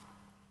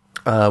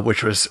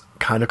 which was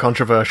kind of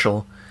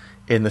controversial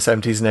in the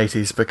 70s and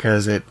 80s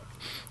because it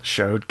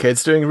showed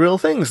kids doing real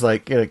things,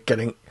 like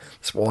getting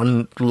this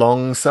one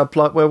long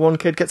subplot where one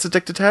kid gets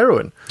addicted to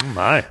heroin. Oh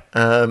my!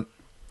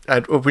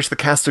 Which the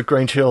cast of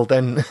Grange Hill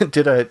then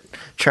did a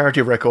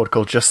charity record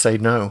called "Just Say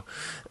No,"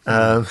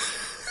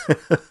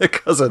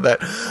 because of that.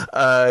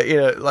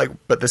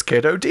 But this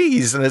kid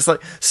ODs, and it's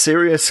like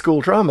serious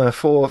school drama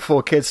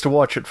for kids to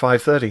watch at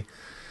 5:30.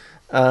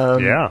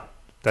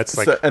 That's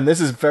like, and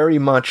this is very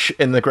much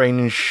in the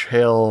Grange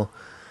Hill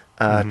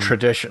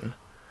tradition.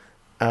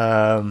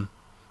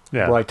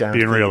 Right down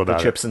being to real the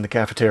about chips in the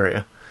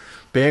cafeteria,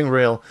 being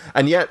real,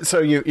 and yet so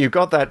you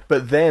got that,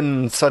 but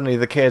then suddenly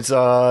the kids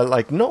are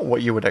like not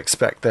what you would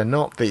expect. They're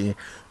not the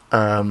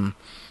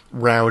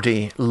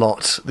rowdy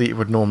lot that you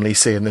would normally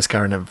see in this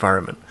current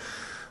environment.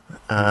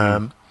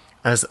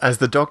 As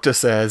the Doctor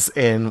says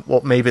in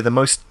what may be the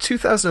most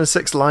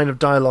 2006 line of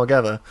dialogue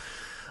ever,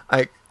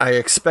 I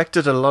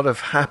expected a lot of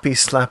happy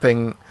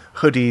slapping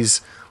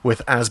hoodies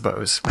with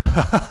Asbos.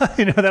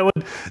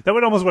 That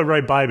would almost went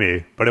right by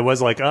me, but it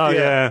was like,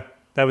 yeah,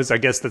 that was, I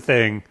guess, the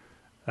thing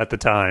at the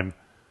time.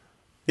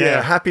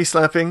 Yeah, happy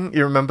slapping.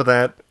 You remember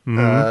that?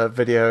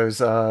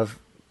 Videos of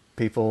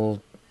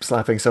people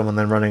slapping someone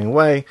then running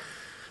away.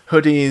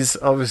 Hoodies,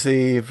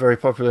 obviously very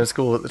popular in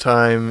school at the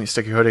time. You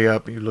stick your hoodie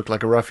up, you look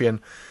like a ruffian.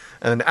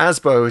 And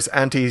Asbo's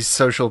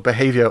antisocial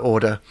behavior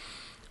order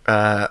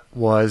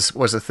was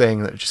a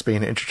thing that had just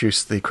been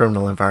introduced to the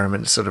criminal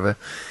environment, sort of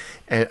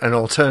an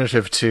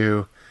alternative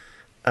to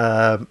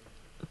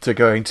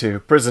going to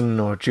prison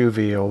or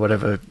juvie or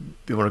whatever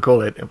you want to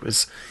call it. It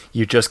was,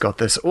 you just got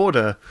this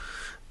order.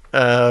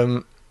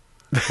 Well,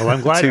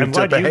 I'm glad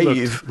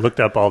you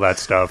looked up all that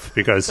stuff,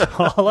 because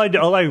all I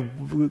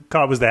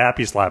caught was the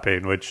happy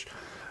slapping, which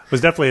was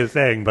definitely a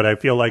thing. But I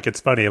feel like it's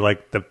funny,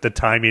 like the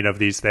timing of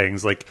these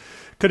things, like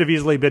could have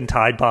easily been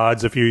Tide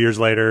Pods a few years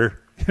later,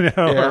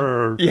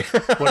 or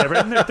whatever.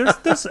 And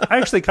there's I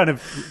actually kind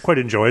of quite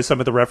enjoy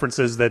some of the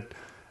references that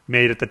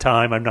made at the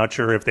time. I'm not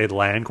sure if they'd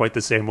land quite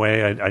the same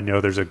way. I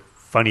know there's a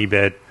funny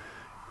bit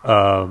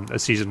a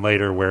season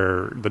later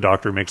where the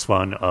Doctor makes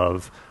fun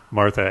of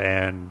Martha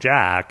and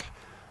Jack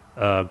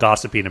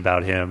gossiping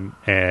about him,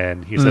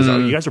 and he says, "Oh,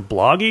 you guys are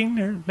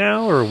blogging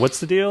now, or what's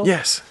the deal?"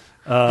 Yes,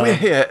 we're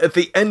here at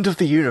the end of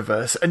the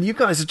universe, and you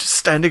guys are just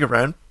standing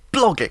around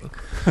blogging.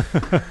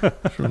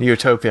 From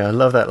Utopia, I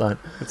love that line.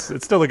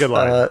 It's still a good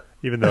line,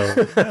 even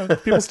though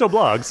people still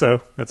blog,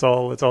 so it's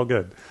all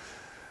good.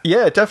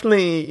 Yeah,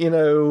 definitely.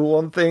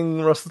 One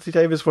thing Russell T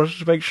Davies wanted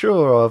to make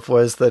sure of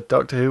was that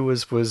Doctor Who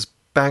was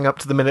bang up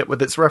to the minute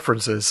with its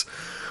references,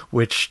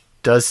 which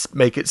does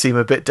make it seem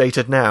a bit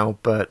dated now,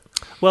 but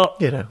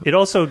it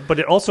also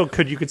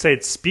you could say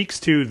it speaks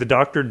to the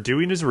Doctor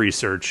doing his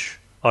research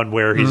on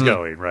where he's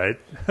going, right?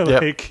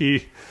 Like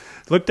he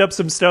looked up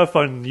some stuff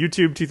on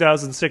YouTube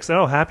 2006.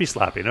 Oh, happy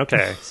slapping.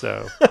 Okay,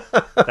 so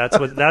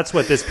that's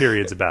what this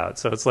period's about.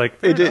 So it's like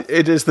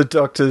it is the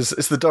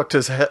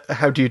Doctor's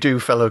how do you do,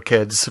 fellow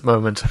kids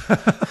moment.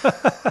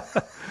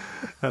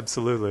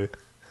 Absolutely.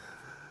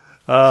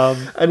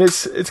 And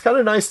it's kind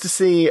of nice to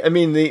see. I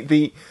mean,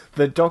 the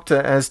Doctor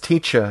as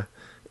teacher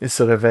is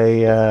sort of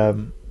a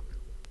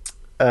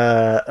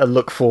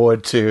look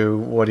forward to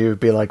what he would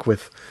be like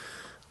with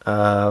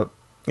Martha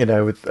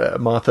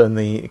and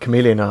the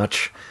Chameleon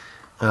Arch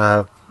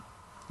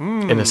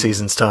in a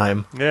season's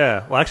time.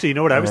 Yeah. Well, actually, you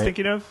know what I was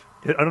thinking of?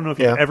 I don't know if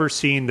you've ever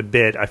seen the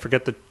bit. I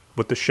forget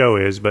what the show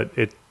is, but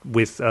it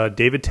with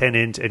David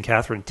Tennant and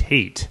Catherine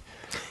Tate,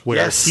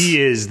 where he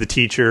is the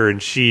teacher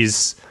and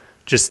she's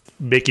just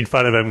making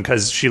fun of him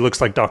because she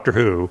looks like Doctor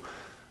Who,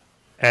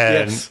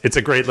 and it's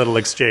a great little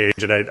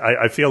exchange. And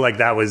I feel like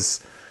that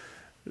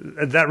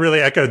really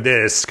echoed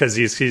this, because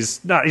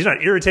he's not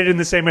irritated in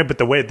the same way, but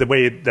the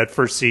way that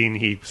first scene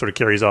he sort of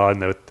carries on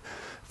the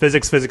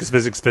physics,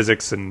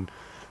 and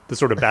the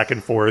sort of back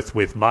and forth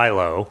with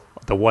Milo,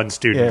 the one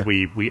student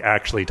we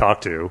actually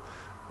talked to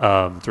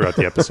throughout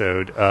the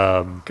episode.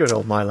 Good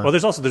old Milo. Well,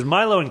 there's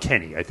Milo and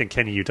Kenny. I think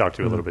Kenny you talked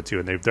to a little bit too,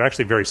 and they're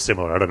actually very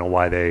similar. I don't know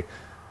why they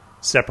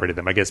separated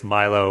them. I guess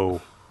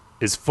Milo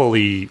is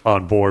fully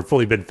on board,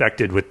 fully been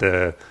infected with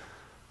the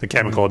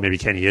chemical, and maybe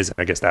Kenny isn't.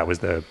 I guess that was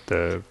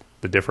the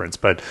difference.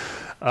 But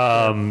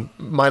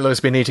Milo's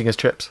been eating his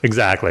chips.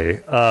 Exactly.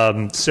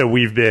 So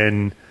we've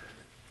been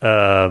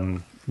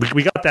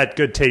we got that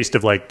good taste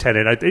of like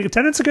Tennant. I think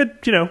Tennant's a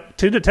good,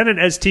 Tennant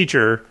as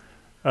teacher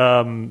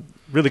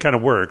really kind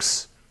of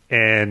works,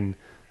 and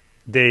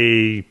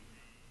they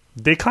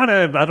kind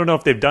of, I don't know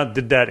if they've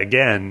did that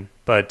again,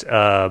 but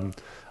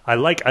I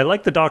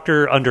like the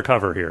Doctor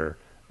undercover here,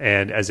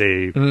 and as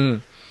a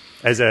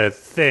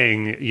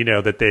thing,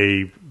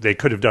 that they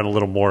could have done a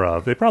little more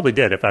of. They probably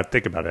did, if I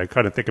think about it. I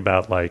kind of think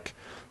about like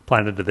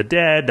Planet of the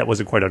Dead. That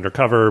wasn't quite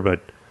undercover,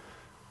 but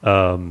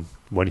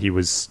when he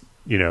was,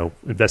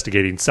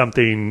 investigating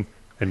something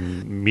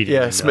and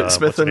meeting Smith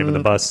what's the name of the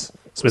bus?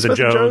 Smith and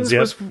Jones.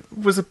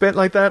 was a bit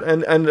like that,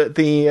 and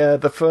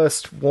the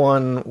first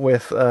one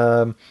with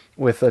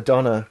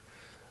Donna.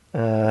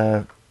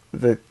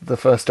 The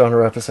first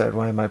Donna episode,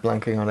 why am I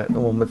blanking on it? The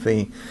one with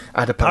the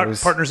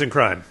adipose. Partners in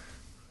Crime.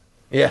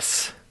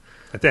 Yes.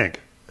 I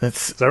think.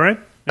 Is that right?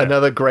 Yeah.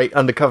 Another great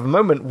undercover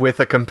moment with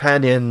a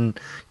companion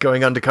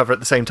going undercover at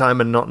the same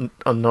time and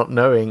not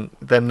knowing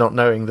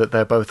that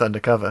they're both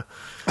undercover.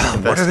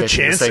 What are the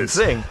chances? The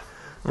same thing,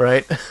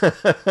 right?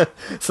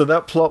 So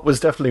that plot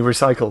was definitely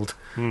recycled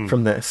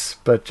from this,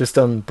 but just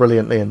done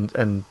brilliantly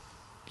and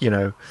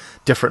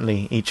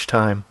differently each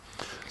time.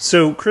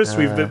 So, Chris,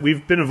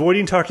 we've been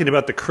avoiding talking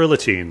about the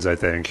Krillitines, I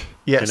think.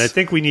 Yes. And I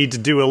think we need to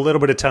do a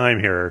little bit of time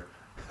here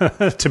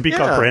to be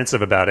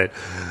comprehensive about it.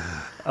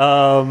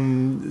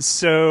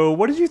 So,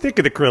 what did you think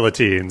of the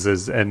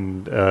Krillitines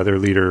and their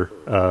leader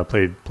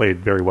played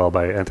very well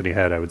by Anthony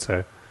Head, I would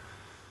say.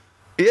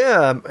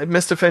 Yeah,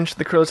 Mr. Finch,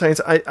 the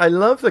Krillitines. I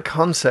love the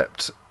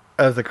concept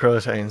of the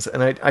Krillitanes,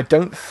 and I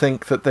don't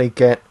think that they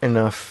get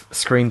enough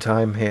screen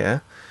time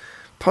here.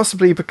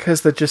 Possibly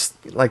because they're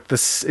just like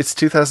this. It's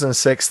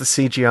 2006. The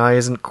CGI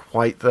isn't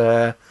quite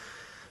there.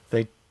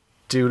 They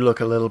do look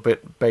a little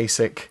bit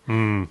basic.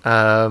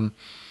 But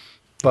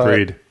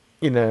Agreed.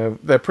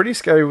 They're pretty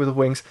scary with the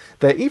wings.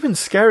 They're even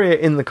scarier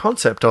in the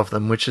concept of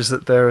them, which is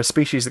that they're a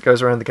species that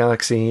goes around the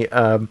galaxy,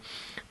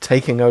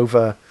 taking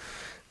over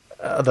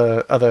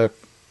other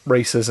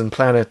races and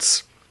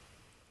planets,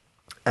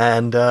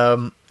 and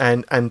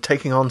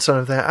taking on some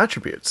of their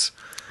attributes.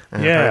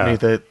 And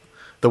apparently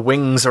the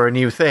wings are a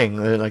new thing.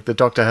 Like the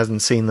Doctor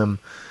hasn't seen them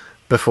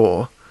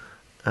before.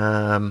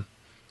 And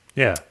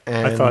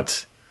I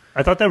thought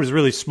that was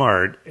really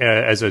smart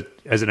as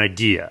an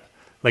idea.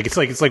 It's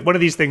like one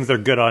of these things, they're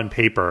good on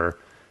paper,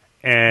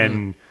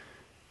 and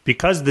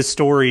because the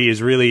story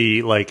is really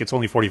it's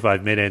only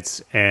 45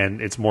 minutes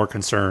and it's more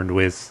concerned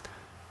with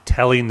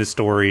telling the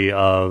story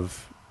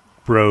of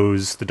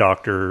Rose, the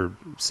Doctor,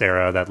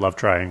 Sarah, that love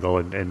triangle,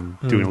 and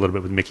doing a little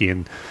bit with Mickey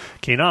and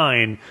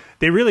K9.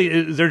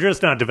 They're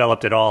just not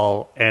developed at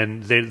all,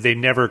 and they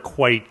never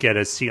quite get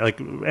a scene.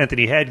 Like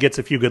Anthony Head gets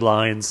a few good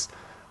lines.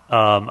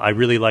 I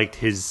really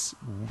liked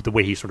the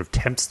way he sort of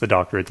tempts the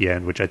Doctor at the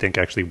end, which I think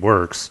actually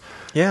works.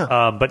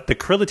 Yeah. But the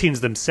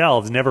Krillitines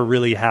themselves never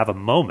really have a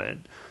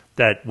moment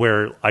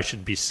where I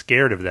should be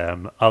scared of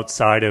them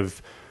outside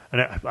of,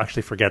 and I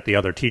actually forget the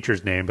other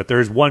teacher's name, but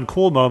there's one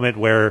cool moment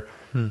where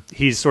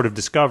he's sort of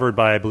discovered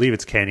by, I believe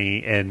it's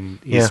Kenny, and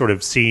he sort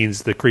of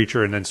sees the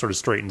creature and then sort of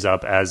straightens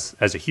up as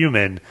a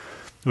human,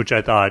 which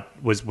I thought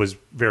was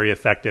very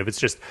effective. It's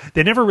just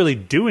they never really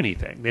do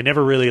anything. They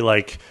never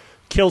really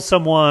kill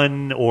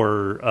someone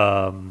or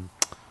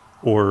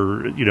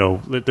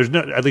there's no,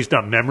 at least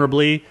not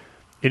memorably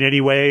in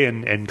any way,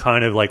 and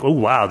kind of oh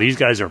wow, these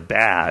guys are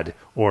bad,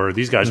 or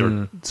these guys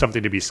are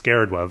something to be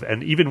scared of.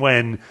 And even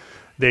when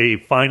they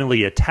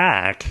finally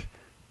attack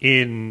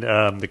in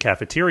the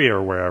cafeteria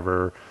or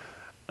wherever,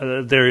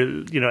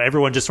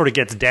 everyone just sort of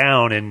gets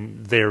down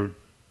and they're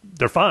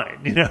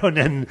fine, and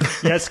then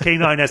yes,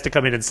 K9 has to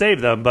come in and save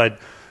them, but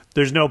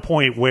there's no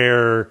point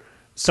where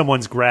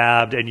someone's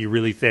grabbed and you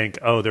really think,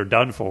 oh, they're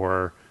done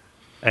for,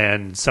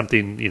 and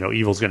something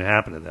evil's going to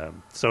happen to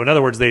them. So in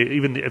other words,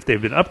 even if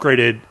they've been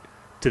upgraded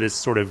to this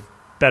sort of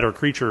better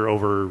creature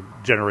over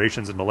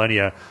generations and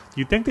millennia,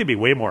 you'd think they'd be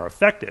way more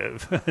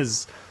effective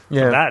as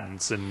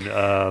combatants and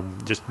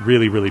just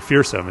really, really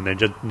fearsome, and they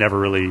just never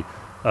really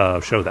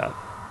show that.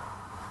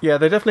 Yeah,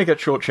 they definitely get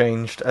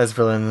shortchanged as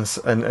villains,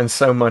 and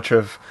so much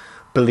of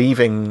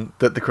believing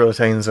that the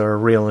Krillitanes are a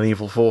real and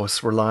evil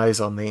force relies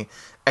on the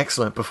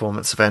excellent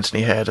performance of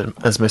Anthony Head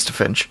as Mr.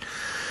 Finch.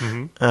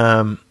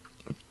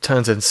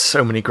 Turns in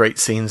so many great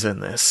scenes in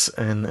this,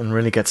 and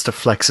really gets to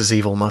flex his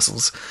evil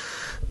muscles.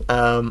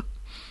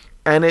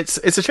 And it's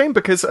a shame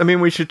because,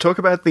 we should talk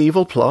about the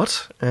evil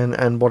plot,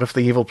 and what if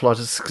the evil plot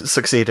has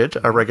succeeded,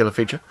 a regular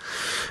feature.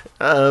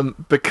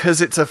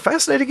 Because it's a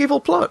fascinating evil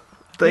plot.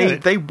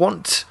 They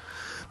want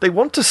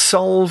to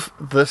solve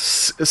the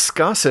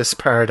Scarsis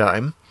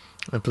paradigm.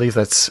 I believe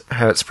that's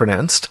how it's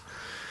pronounced.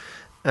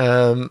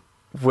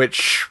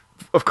 Which,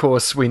 of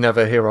course, we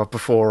never hear of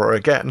before or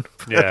again.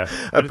 Yeah.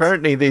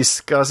 Apparently, the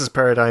Scarsis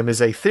paradigm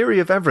is a theory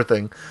of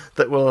everything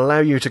that will allow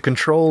you to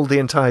control the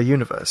entire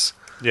universe.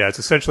 Yeah, it's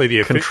essentially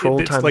the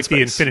space.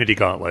 Infinity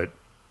Gauntlet.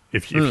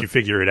 If you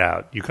figure it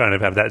out, you kind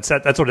of have that.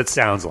 That's what it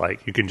sounds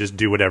like. You can just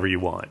do whatever you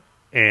want,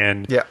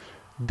 and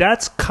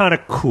that's kind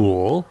of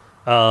cool.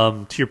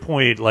 To your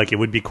point, it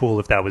would be cool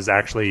if that was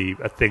actually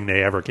a thing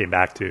they ever came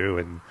back to,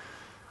 and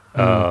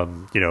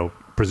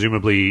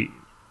presumably,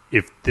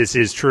 if this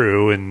is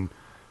true and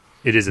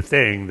it is a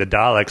thing, the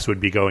Daleks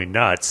would be going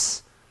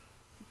nuts.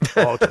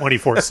 All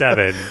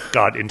 24/7,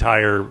 got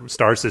entire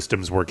star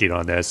systems working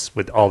on this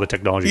with all the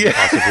technology they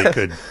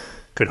possibly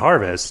could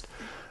harvest.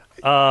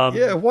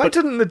 Why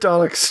didn't the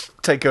Daleks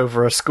take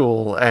over a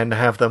school and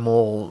have them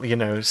all,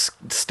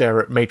 stare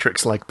at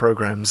Matrix-like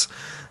programs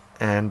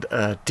and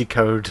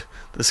decode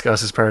the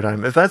Scarsis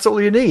paradigm? If that's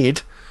all you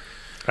need.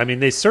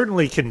 They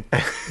certainly can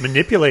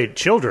manipulate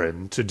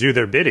children to do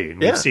their bidding.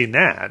 We've seen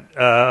that.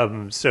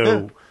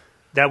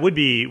 That would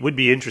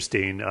be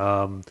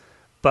interesting.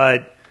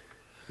 But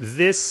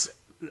this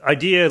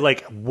idea,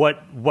 what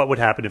would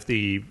happen if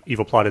the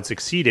evil plot had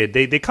succeeded?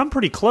 They come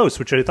pretty close,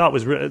 which I thought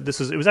was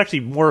it was actually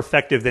more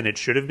effective than it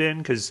should have been,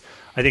 because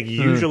I think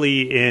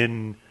usually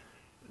in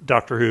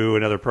Doctor Who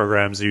and other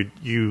programs,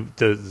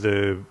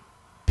 the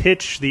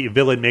pitch the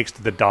villain makes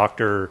to the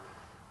Doctor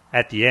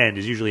at the end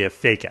is usually a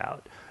fake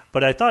out.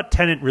 But I thought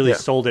Tennant really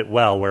sold it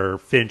well, where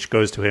Finch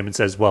goes to him and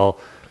says, well,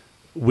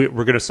 we're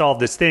going to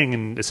solve this thing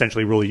and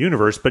essentially rule the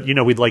universe, but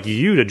we'd like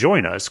you to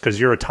join us because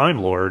you're a Time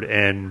Lord,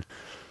 and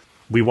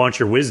we want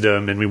your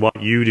wisdom, and we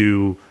want you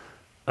to,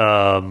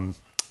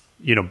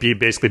 be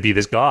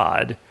this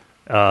god.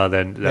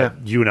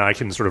 Then you and I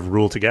can sort of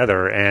rule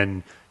together,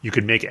 and you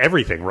could make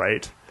everything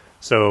right.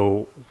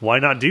 So why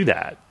not do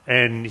that?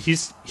 And he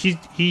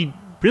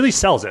really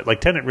sells it.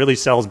 Tennant really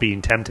sells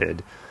being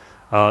tempted.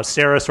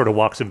 Sarah sort of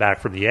walks him back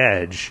from the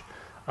edge,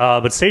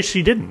 but say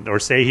she didn't, or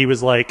say he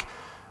was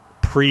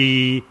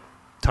pre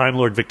Time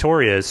Lord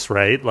Victorious,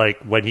 right? Like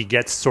when he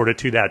gets sort of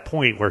to that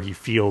point where he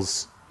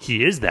feels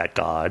he is that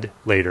god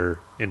later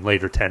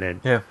Tenet.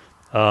 Yeah.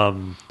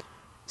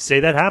 Say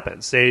that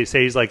happens. Say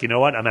he's like, you know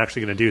what? I'm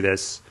actually going to do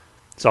this,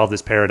 solve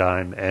this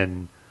paradigm,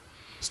 and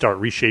start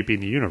reshaping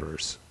the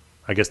universe.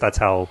 I guess that's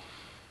how.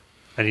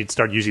 And he'd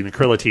start using the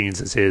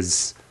Krillitines as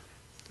his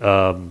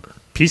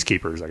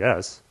peacekeepers, I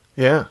guess.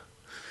 Yeah.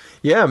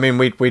 Yeah, I mean,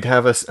 we'd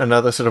have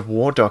another sort of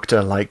War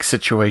Doctor like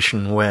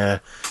situation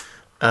where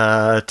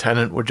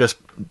Tennant would just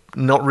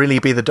not really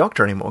be the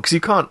Doctor anymore, because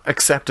you can't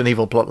accept an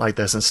evil plot like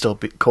this and still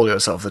call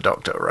yourself the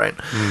Doctor, right?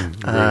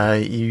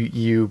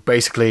 You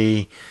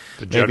basically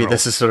maybe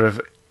this is sort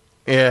of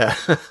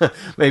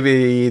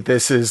maybe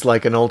this is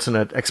like an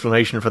alternate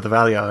explanation for the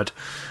Valeyard.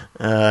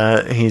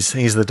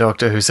 He's the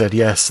Doctor who said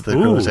yes to the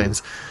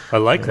Krillitines. I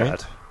like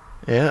that.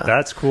 Yeah,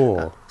 that's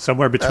cool.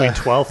 Somewhere between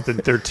 12th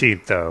and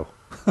 13th, though,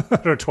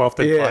 or 12th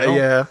and final.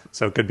 Yeah.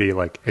 So it could be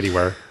like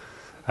anywhere.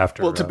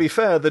 After, well, to be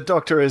fair, the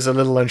Doctor is a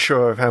little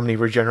unsure of how many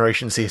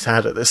regenerations he's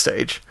had at this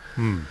stage.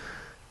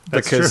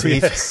 Because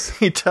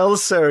he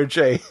tells Sarah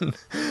Jane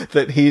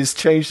that he's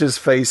changed his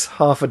face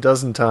half a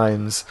dozen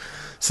times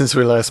since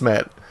we last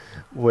met,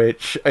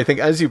 which I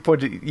think, as you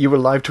pointed, you were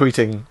live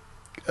tweeting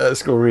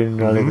school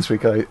reading earlier this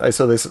week. I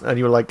saw this, and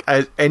you were like,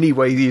 any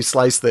way you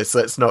slice this,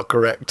 that's not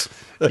correct.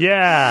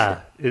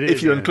 Yeah.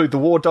 If you include the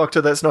War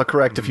Doctor, that's not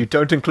correct. If you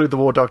don't include the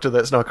War Doctor,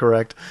 that's not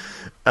correct.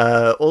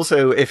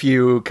 Also, if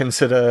you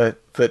consider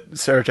that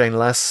Sarah Jane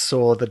last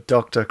saw the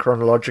Doctor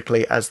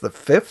chronologically as the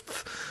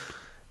 5th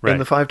in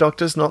the 5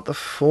 Doctors, not the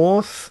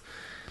 4th,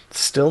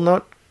 still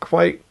not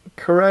quite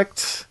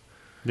correct.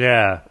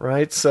 Yeah.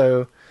 Right?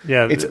 So,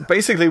 it's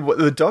basically,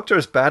 the Doctor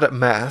is bad at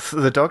math.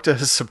 The Doctor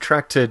has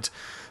subtracted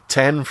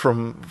 4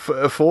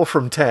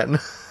 from 10.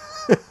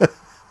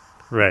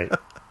 Right.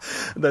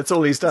 That's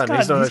all he's done.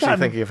 He's not actually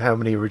thinking of how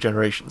many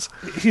regenerations.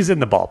 He's in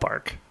the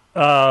ballpark.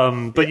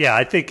 But yeah,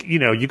 I think,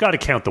 you got to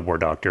count the War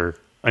Doctor.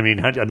 I mean,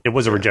 it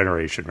was a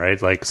regeneration,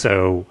 right? Like,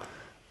 so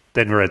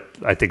then we're at,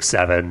 I think,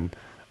 7.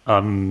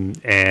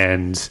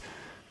 And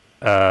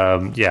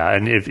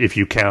if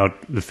you count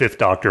the 5th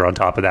Doctor on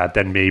top of that,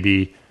 then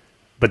maybe,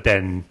 but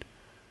then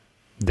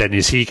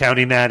is he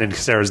counting that and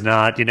Sarah's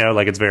not,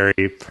 like it's very,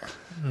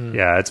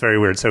 it's very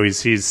weird. So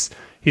he's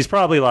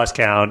probably lost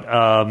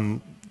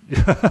count.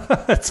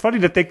 It's funny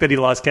to think that he's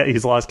lost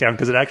count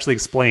because it actually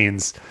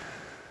explains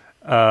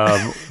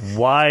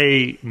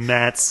why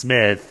Matt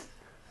Smith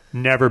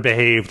never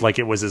behaved like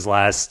it was his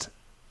last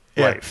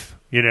life.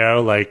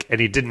 And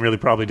he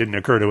probably didn't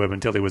occur to him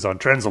until he was on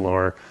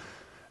Trenzalore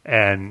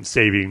and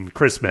saving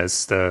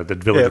Christmas, the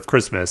village of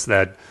Christmas,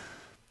 that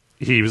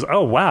he was,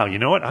 oh wow, you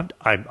know what?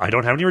 I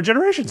don't have any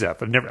regenerations yet.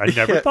 I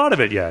never thought of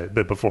it yet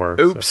before.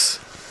 Oops.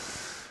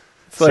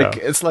 So.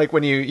 It's like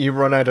when you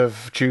run out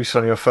of juice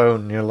on your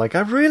phone. You're like,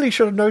 I really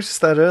should have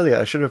noticed that earlier.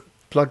 I should have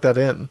plugged that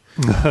in.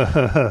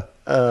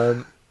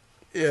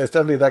 It's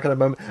definitely that kind of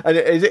moment. And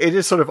it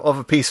is sort of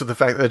a piece with the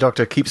fact that the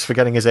Doctor keeps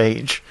forgetting his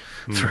age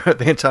throughout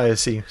the entire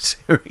series.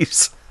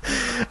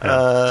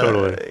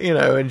 Totally.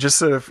 And just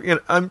sort of,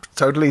 I'm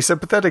totally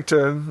sympathetic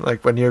to him.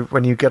 Like when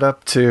you get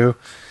up to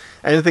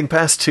anything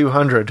past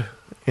 200,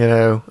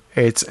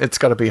 it's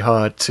got to be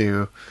hard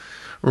to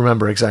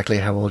remember exactly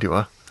how old you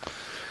are.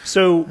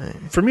 So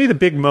for me, the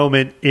big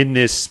moment in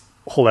this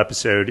whole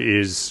episode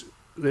is,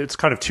 it's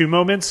kind of 2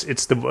 moments.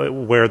 It's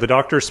where the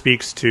Doctor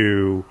speaks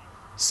to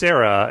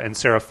Sarah, and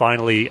Sarah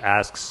finally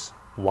asks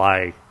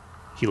why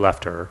he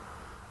left her,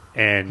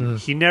 and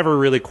he never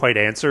really quite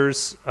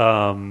answers,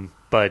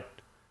 but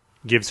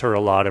gives her a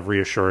lot of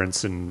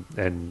reassurance and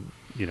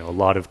a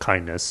lot of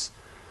kindness.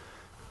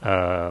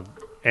 And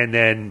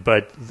then,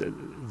 but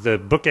the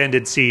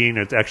bookended scene,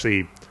 it's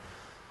actually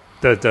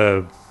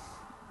the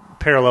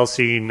parallel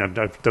scene. I'm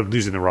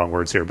using the wrong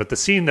words here, but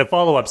the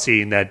follow-up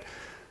scene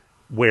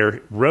where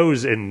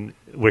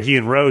he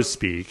and Rose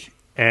speak.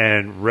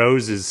 And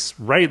Rose is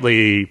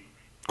rightly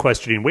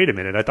questioning, wait a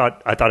minute, I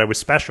thought I was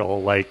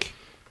special. Like,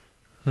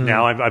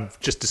 now I'm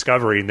just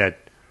discovering that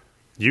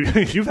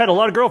you've had a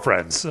lot of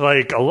girlfriends,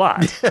 like a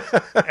lot.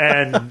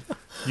 And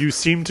you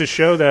seem to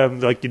show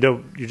them, like,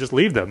 you just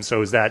leave them.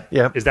 So is that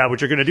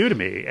what you're going to do to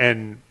me?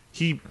 And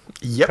he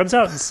comes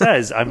out and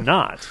says, I'm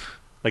not.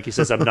 Like, he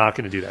says, I'm not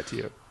going to do that to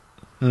you.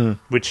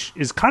 Which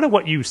is kind of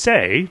what you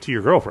say to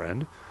your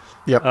girlfriend.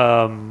 Yep.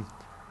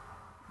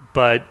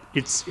 But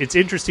it's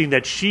interesting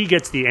that she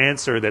gets the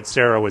answer that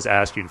Sarah was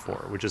asking for,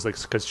 which is like,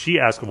 because she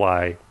asked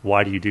why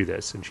do you do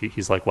this, and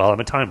he's like, well, I'm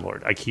a Time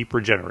Lord, I keep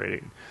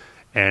regenerating,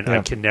 and I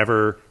can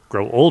never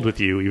grow old with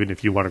you, even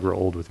if you want to grow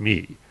old with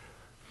me.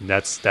 And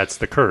that's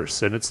the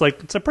curse, and it's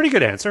a pretty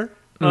good answer.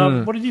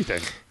 What did you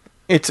think?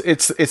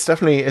 It's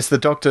definitely the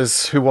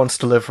Doctor's Who Wants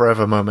to Live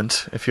Forever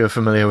moment. If you're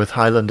familiar with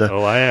Highlander.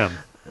 Oh, I am.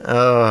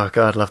 Oh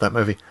God, love that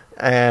movie.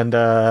 And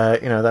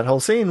that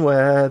whole scene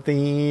where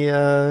the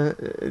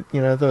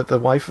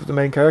wife of the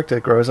main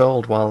character grows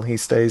old while he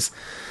stays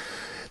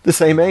the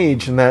same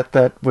age, and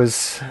that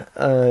was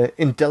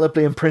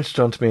indelibly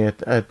imprinted onto me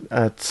at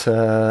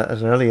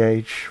an early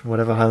age,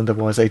 whatever Highlander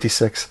was,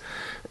 86.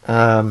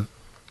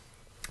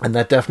 And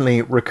that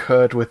definitely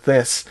recurred with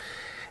this.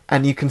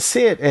 And you can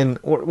see it in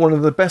one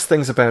of the best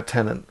things about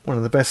Tennant, one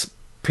of the best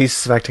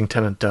pieces of acting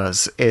Tennant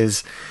does,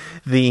 is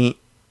the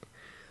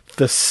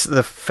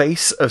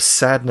face of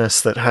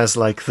sadness that has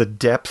like the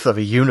depth of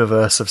a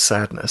universe of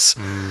sadness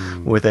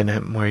within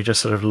him, where he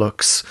just sort of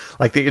looks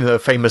like the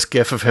famous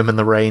gif of him in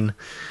the rain.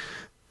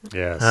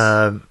 Yes.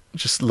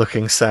 Just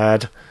looking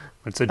sad.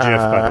 It's a GIF,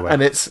 by the way.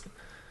 And it's...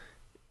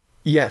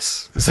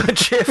 Yes. It's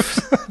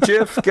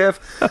a GIF.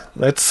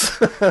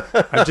 Let's...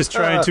 I'm just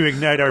trying to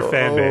ignite our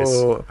fan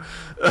base.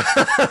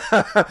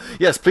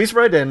 Yes, please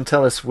write in and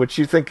tell us which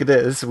you think it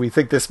is. We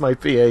think this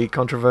might be a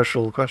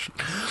controversial question.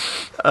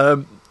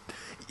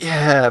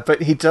 Yeah,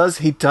 but he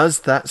does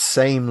that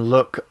same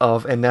look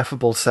of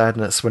ineffable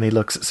sadness when he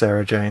looks at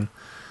Sarah Jane.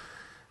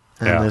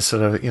 And there's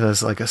sort of,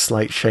 there's like a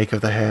slight shake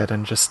of the head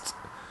and just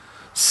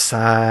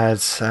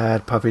sad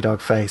puppy dog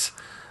face.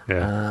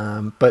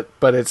 Yeah.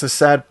 But it's a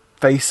sad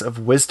face of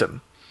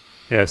wisdom.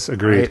 Yes,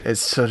 agreed. Right?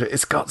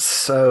 It's got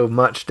so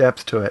much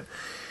depth to it.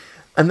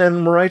 And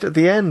then right at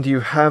the end,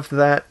 you have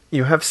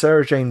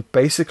Sarah Jane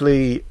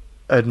basically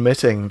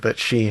admitting that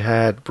she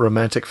had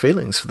romantic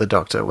feelings for the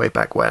Doctor way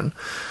back when,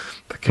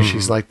 because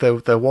she's like,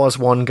 there was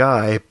one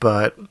guy,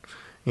 but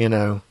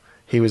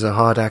he was a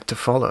hard act to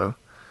follow.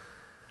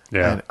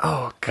 Yeah. And,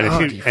 oh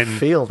God, you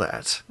feel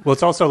that. Well,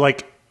 it's also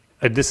like,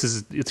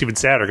 it's even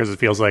sadder because it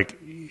feels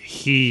like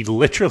he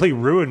literally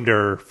ruined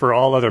her for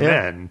all other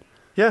men.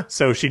 Yeah.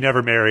 So she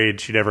never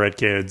married, she never had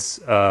kids,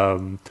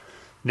 never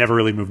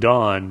really moved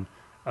on.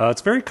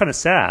 It's very kind of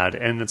sad,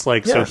 and it's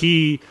like, so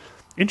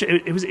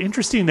it was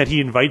interesting that he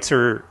invites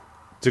her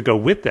to go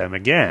with them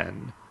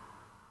again,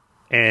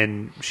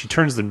 and she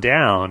turns them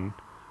down.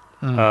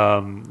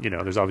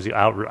 There's obviously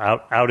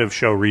out of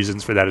show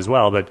reasons for that as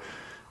well, but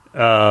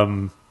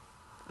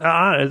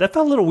that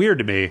felt a little weird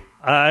to me.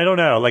 I don't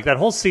know, like that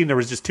whole scene, there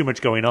was just too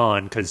much going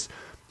on, because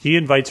he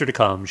invites her to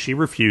come, she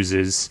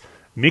refuses,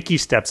 Mickey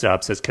steps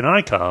up, says, "Can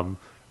I come?"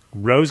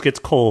 Rose gets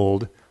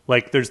cold.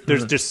 Like there's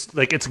just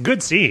like, it's a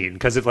good scene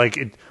because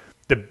the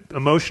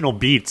emotional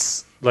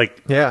beats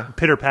like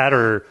pitter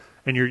patter,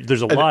 and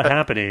there's a lot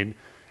happening.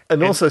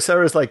 And also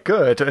Sarah's like,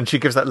 good, and she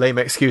gives that lame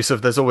excuse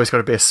of there's always got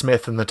to be a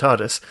Smith in the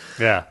TARDIS.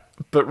 Yeah.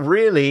 But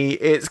really,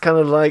 it's kind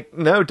of like,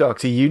 no,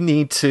 Doctor, you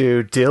need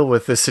to deal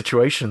with this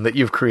situation that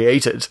you've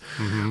created,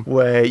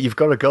 where you've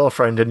got a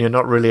girlfriend and you're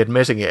not really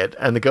admitting it,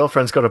 and the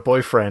girlfriend's got a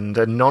boyfriend,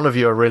 and none of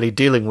you are really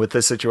dealing with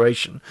this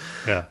situation.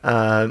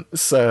 Yeah.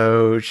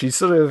 So she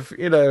sort of,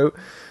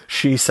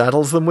 she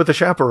saddles them with a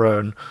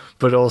chaperone,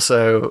 but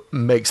also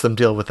makes them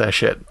deal with their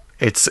shit.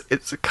 It's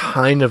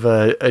kind of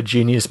a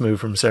genius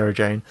move from Sarah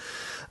Jane.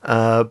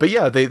 But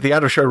yeah, the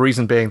out of show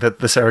reason being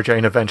that the Sarah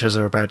Jane adventures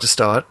are about to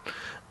start.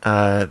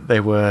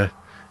 It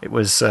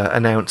was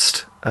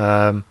announced,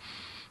 I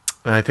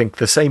think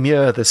the same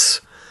year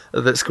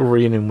that School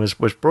Reunion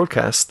was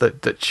broadcast,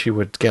 that she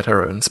would get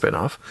her own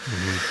spin-off.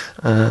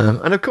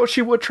 And of course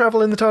she would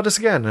travel in the TARDIS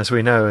again, as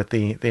we know, at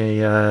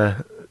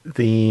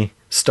the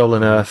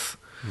Stolen Earth.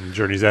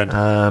 Journey's End.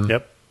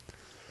 Yep.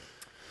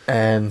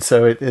 And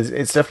so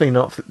it's definitely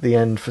not the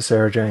end for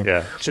Sarah Jane.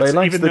 Yeah.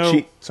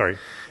 But Sorry.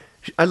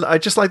 I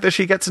just like that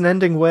she gets an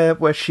ending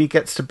where she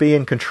gets to be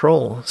in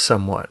control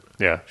somewhat.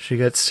 Yeah. She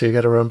gets to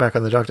get her own back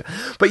on the Doctor.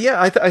 But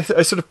yeah, I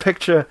sort of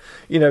picture,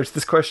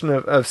 this question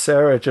of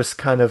Sarah just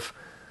kind of,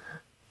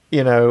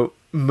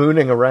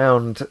 mooning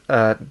around,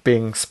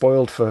 being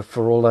spoiled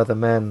for all other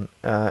men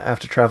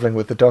after traveling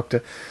with the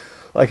Doctor.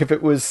 Like if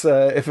it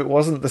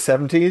wasn't the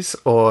 70s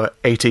or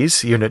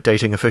 80s, unit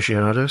dating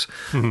aficionados,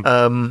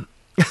 if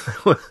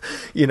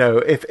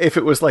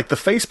it was like the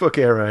Facebook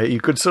era, you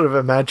could sort of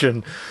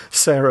imagine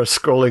Sarah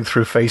scrolling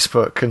through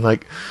Facebook and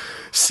like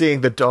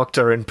seeing the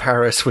Doctor in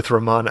Paris with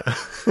Romana.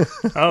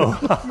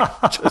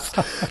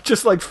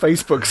 just like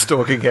Facebook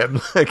stalking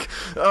him. Like,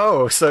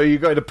 oh, so you're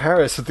going to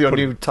Paris with your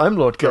new Time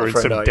Lord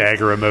girlfriend? Throwing some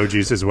dagger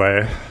emojis his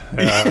way.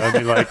 I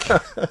mean, like,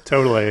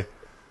 totally.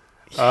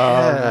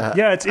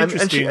 Yeah, it's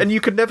interesting. And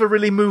you could never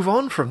really move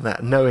on from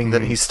that, knowing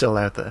that he's still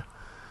out there.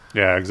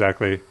 Yeah,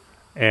 exactly.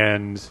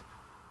 And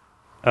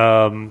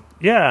it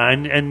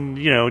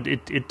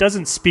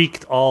doesn't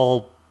speak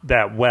all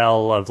that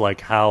well of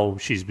like how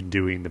she's been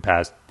doing the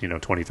past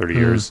 20, 30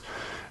 years,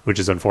 which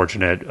is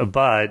unfortunate.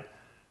 But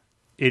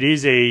it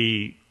is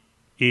even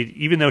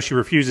though she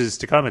refuses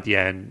to come at the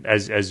end,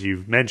 as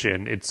you've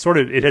mentioned,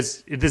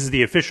 this is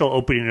the official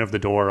opening of the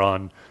door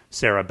on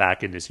Sarah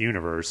back in this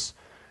universe,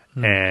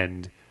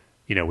 and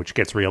which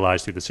gets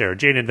realized through the Sarah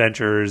Jane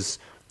adventures,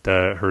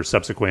 her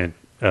subsequent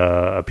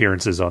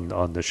appearances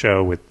on the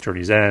show with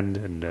Journey's End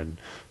and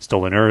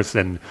Stolen Earth,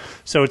 and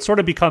so it sort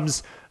of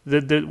becomes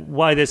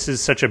why this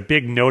is such a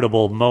big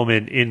notable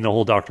moment in the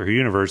whole Doctor Who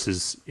universe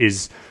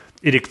is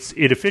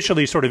it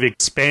officially sort of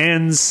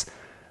expands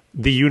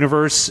the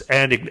universe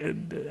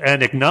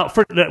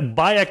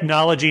by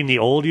acknowledging the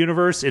old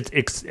universe,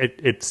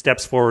 it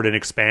steps forward and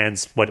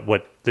expands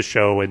what the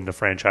show and the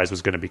franchise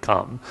was going to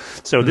become.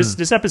 So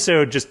this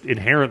episode just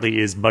inherently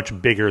is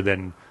much bigger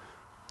than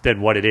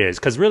what it is,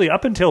 because really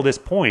up until this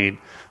point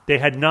they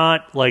had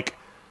not like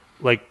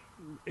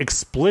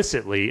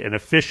explicitly and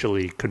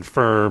officially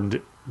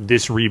confirmed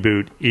this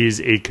reboot is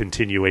a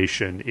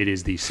continuation. It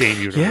is the same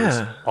universe.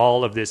 Yeah.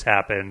 All of this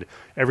happened.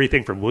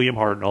 Everything from William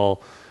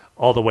Hartnell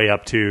all the way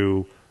up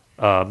to,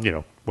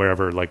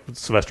 wherever, like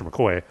Sylvester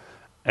McCoy.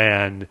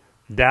 And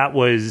that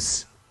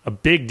was a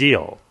big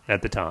deal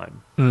at the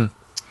time. And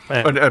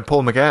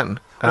Paul McGann.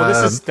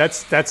 Well,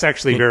 that's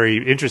actually very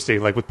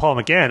interesting. Like with Paul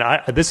McGann,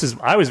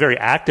 I was very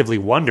actively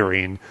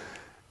wondering,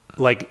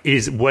 like,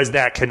 was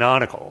that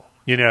canonical?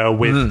 You know,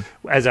 with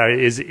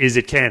is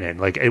it canon?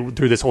 Like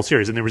through this whole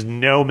series, and there was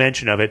no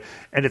mention of it,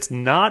 and it's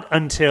not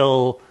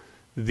until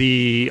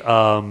the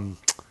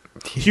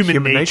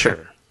Human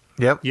Nature.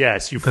 Yep.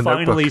 Yes, you The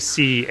finally Notebook.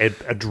 see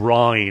a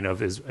drawing of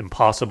his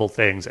impossible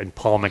things, and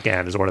Paul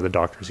McGann is one of the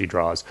doctors he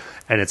draws,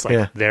 and it's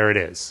like there it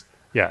is.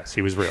 Yes,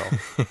 he was real.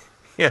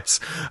 Yes.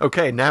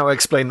 Okay, now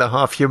explain the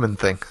half-human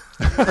thing.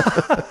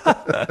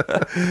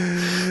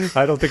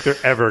 I don't think they're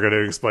ever going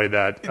to explain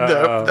that.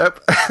 Nope.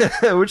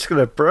 We're just going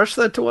to brush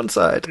that to one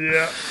side.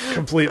 Yeah,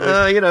 completely.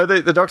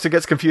 The Doctor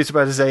gets confused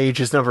about his age,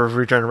 his number of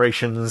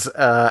regenerations,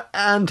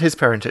 and his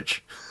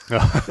parentage.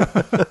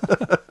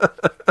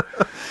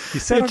 He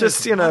said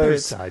just, on his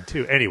mother's side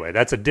too. Anyway,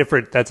 that's a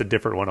different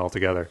one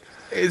altogether.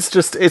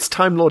 It's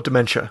Time Lord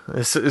dementia.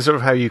 It's sort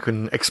of how you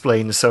can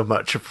explain so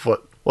much of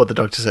what the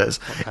Doctor says.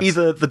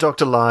 Either the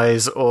Doctor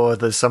lies, or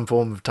there's some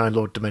form of Time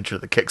Lord dementia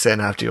that kicks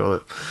in after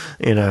your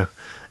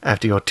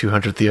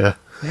 200th year.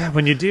 Yeah,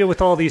 when you deal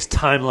with all these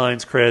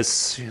timelines,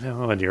 Chris,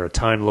 and you're a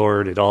Time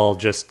Lord, it all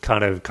just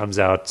kind of comes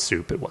out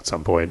soup at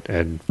some point,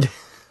 and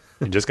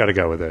you just got to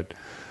go with it.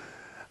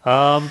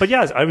 But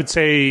yeah, I would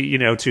say,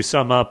 to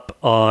sum up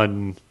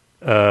on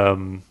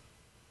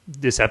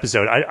this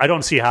episode, I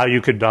don't see how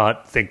you could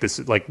not think this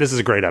is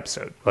a great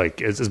episode.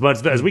 Like as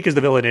weak as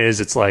the villain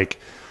is, it's like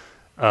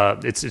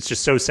it's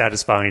just so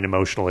satisfying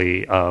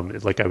emotionally.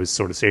 Like I was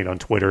sort of saying on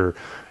Twitter,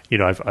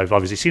 I've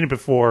obviously seen it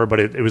before, but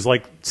it was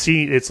like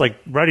it's like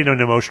riding an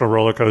emotional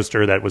roller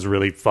coaster that was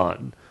really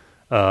fun.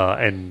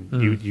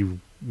 And you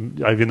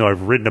even though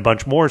I've written a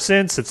bunch more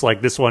since, it's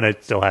like this one,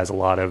 it still has a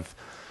lot of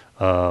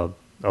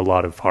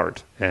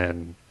heart,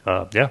 and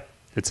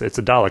it's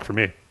a Dalek for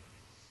me.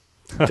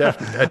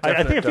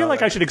 I feel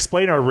like I should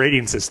explain our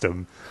rating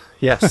system.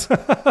 Yes.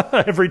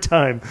 Every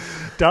time.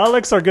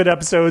 Daleks are good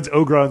episodes,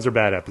 Ogrons are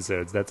bad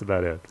episodes. That's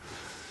about it.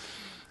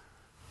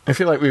 I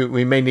feel like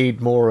we may need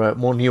more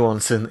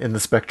nuance in the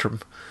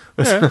spectrum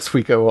as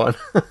we go on.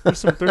 There's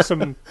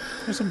some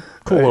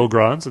cool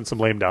Ogrons and some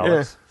lame Daleks.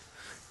 Yeah.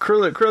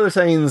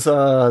 Krillitane's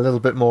a little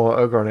bit more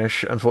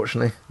Ogronish,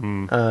 unfortunately.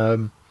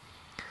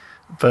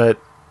 But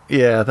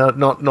yeah,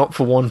 not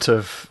for want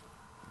of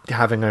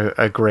having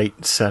a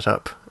great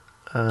setup.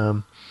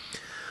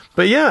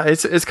 But yeah,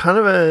 it's kind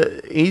of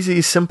a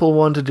easy, simple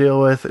one to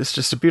deal with. It's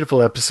just a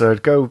beautiful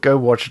episode. Go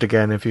watch it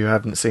again if you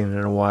haven't seen it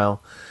in a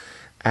while,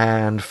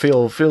 and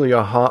feel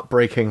your heart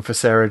breaking for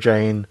Sarah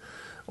Jane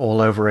all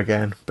over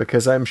again,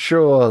 because I'm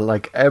sure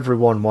like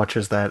everyone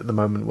watches that at the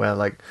moment where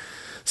like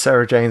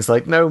Sarah Jane's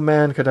like, no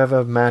man could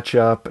ever match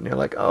up, and you're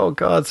like, oh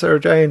god, Sarah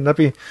Jane, let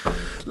me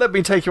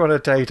take you on a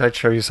date. I'd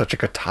show you such a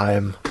good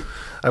time.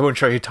 I won't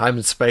show you time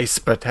and space,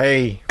 but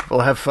hey,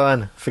 we'll have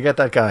fun. Forget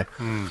that guy.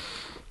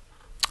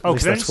 Oh,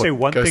 can I just say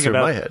one thing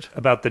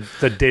about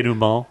the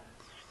denouement?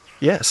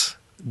 Yes.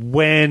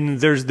 When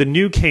there's the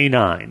new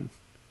K9,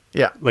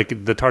 like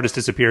the TARDIS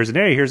disappears, and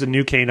hey, here's a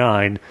new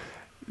K9.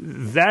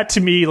 That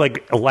to me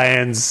like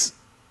lands.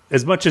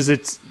 As much as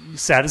it's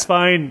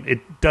satisfying, it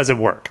doesn't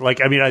work. Like,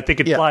 I mean, I think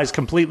it flies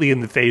completely in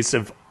the face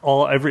of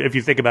if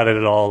you think about it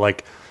at all,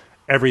 like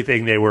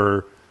everything they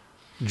were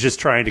just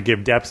trying to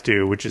give depth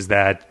to, which is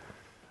that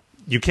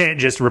you can't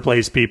just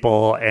replace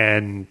people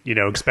and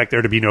expect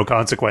there to be no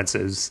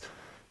consequences.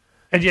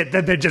 And yet,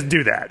 then they just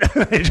do that.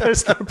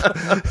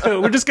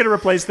 We're just going to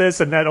replace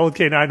this, and that old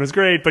K9 was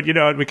great, but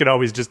we could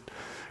always just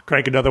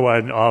crank another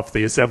one off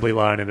the assembly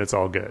line, and it's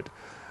all good.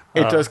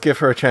 It does give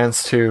her a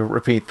chance to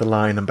repeat the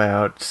line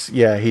about,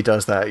 he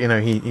does that.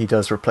 He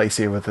does replace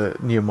you with a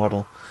new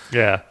model.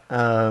 Yeah.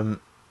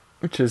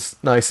 Which is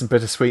nice and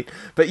bittersweet.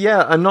 But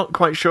yeah, I'm not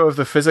quite sure of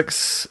the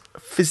physics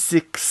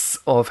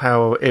of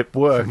how it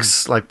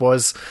works. Like,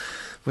 was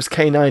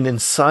K9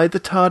 inside the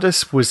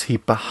TARDIS? Was he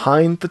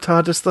behind the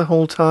TARDIS the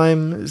whole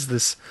time? Is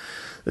this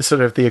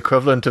sort of the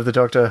equivalent of the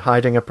Doctor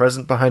hiding a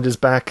present behind his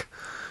back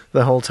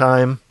the whole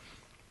time?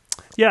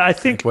 Yeah, I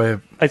think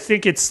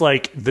it's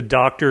like the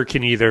Doctor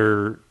can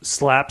either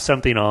slap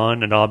something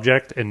on an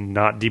object and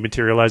not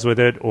dematerialize with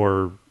it,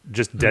 or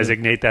just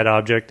designate that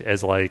object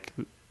as like,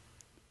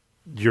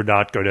 you're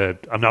not going to.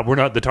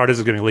 The TARDIS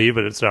is going to leave,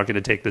 but it's not going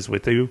to take this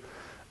with you.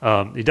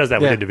 He does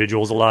that with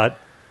individuals a lot.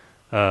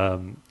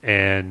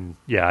 And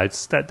yeah,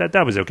 it's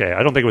that was okay.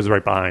 I don't think it was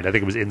right behind. I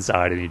think it was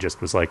inside, and he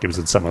just was like, it was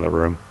in some other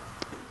room.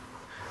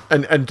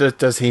 And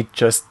does he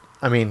just?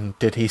 I mean,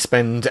 did he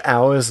spend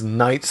hours and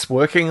nights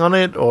working on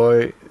it,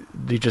 or did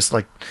he just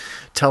like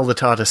tell the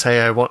TARDIS,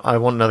 "Hey, I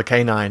want another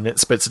K9"? And it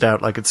spits it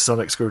out like it's a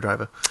sonic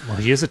screwdriver. Well,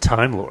 he is a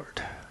Time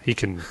Lord. He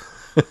can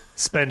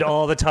spend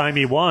all the time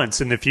he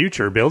wants in the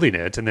future building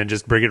it, and then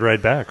just bring it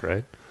right back,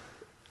 right?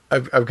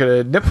 I'm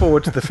going to nip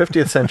forward to the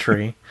 50th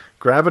century,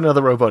 grab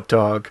another robot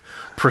dog,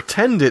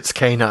 pretend it's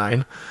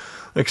canine.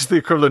 It's the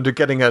equivalent of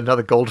getting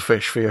another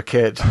goldfish for your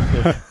kid.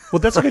 Well,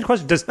 that's a good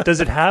question. Does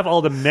it have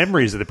all the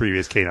memories of the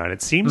previous canine?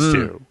 It seems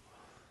to.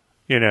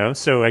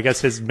 So I guess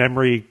his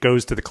memory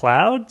goes to the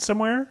cloud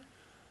somewhere?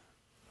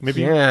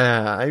 Maybe.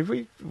 Yeah,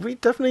 we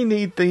definitely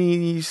need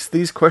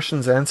these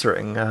questions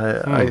answering.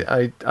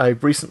 I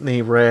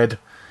recently read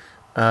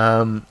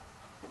the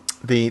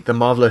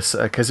marvelous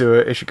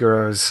Kazuo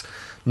Ishiguro's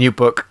new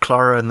book,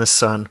 Clara and the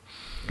Sun,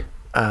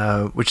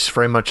 which is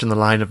very much in the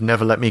line of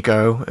Never Let Me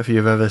Go, if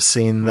you've ever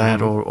seen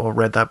that or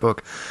read that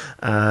book.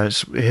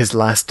 His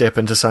last dip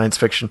into science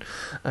fiction.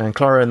 And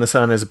Clara and the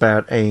Sun is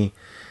about a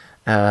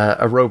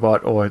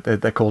robot, or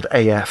they're called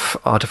AF,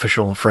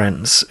 artificial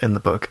friends, in the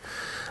book.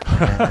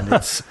 And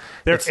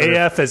they're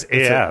AF as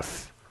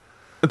AF.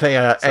 They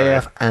are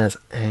AF as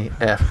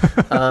AF.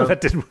 That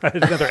didn't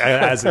another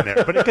as in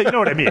there, but you know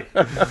what I mean.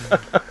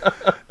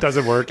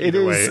 Doesn't work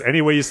either way.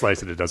 Any way you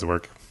slice it, it doesn't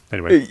work.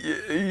 Anyway,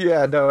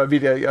 yeah, no, I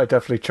mean, I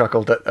definitely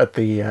chuckled at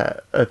the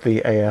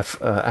AF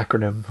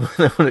acronym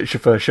when it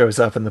first shows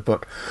up in the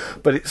book,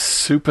 but it's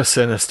super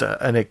sinister,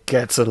 and it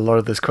gets at a lot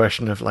of this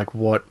question of like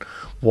what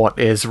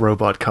is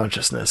robot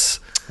consciousness,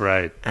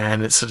 right?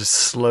 And it's sort of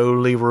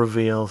slowly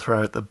revealed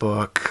throughout the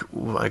book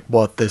like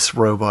what this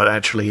robot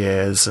actually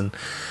is, and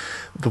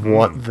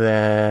what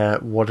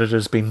it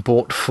has been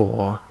bought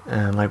for,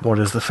 and like what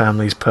is the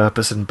family's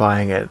purpose in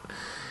buying it.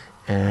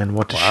 And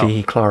what does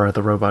she, Clara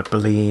the robot,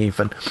 believe?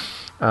 And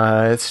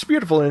it's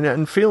beautiful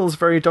and feels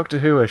very Doctor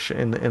Who-ish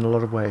in a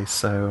lot of ways.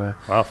 So,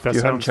 that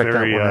sounds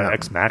very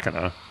Ex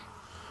Machina.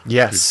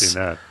 Yes, you've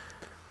seen that.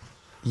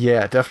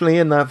 Yeah, definitely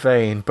in that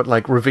vein, but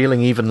like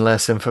revealing even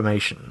less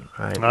information.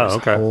 Right?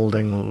 Okay.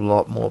 Holding a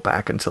lot more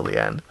back until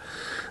the end,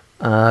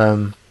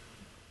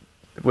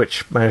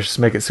 which manages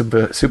to make it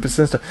super super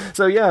sinister.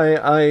 So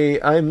yeah,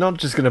 I'm not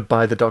just going to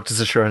buy the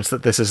Doctor's assurance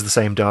that this is the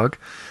same dog.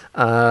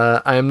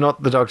 I am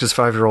not the Doctor's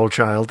 5-year-old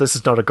child. This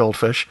is not a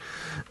goldfish,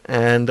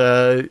 and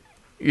I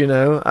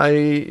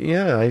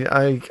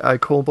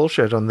call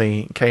bullshit on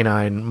the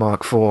Canine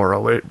Mark IV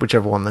or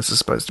whichever one this is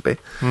supposed to be.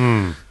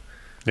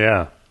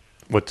 Yeah,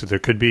 there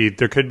could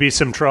be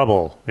some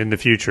trouble in the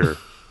future.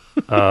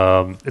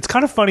 It's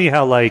kind of funny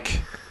how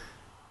like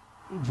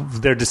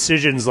their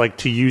decisions like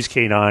to use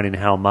K9 and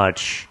how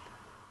much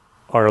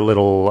are a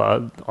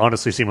little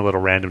honestly seem a little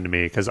random to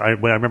me, because I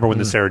remember when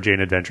the Sarah Jane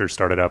Adventure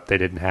started up, they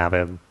didn't have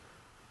him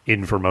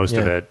in for most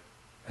of it,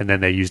 and then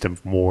they used him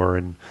more,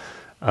 and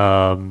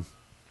I'm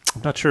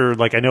not sure,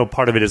 like I know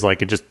part of it is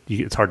like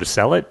it's hard to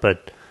sell it,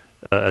 but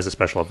as a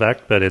special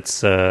effect, but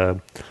it's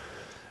not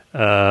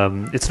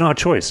a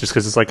choice just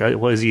because it's like,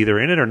 well, is he either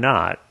in it or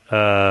not?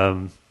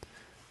 I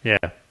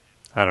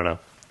don't know.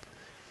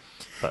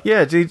 But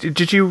yeah,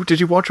 did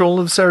you watch all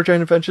of the Sarah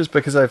Jane Adventures?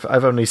 Because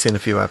I've only seen a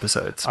few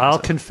episodes. I'll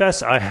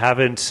confess I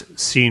haven't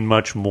seen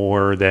much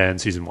more than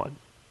season 1.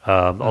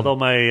 Although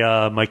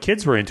my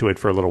kids were into it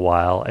for a little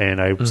while, and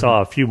I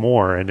saw a few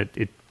more, and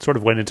it sort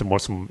of went into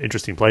some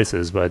interesting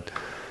places. But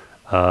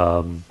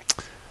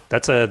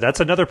that's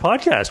another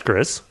podcast,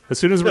 Chris. As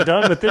soon as we're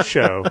done with this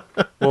show,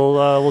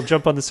 we'll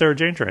jump on the Sarah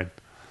Jane train.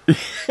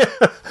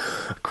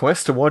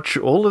 Quest to watch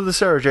all of the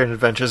Sarah Jane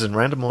Adventures in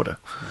random order.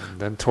 And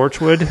then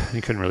Torchwood.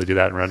 You couldn't really do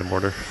that in random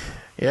order.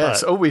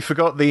 Yes. We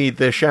forgot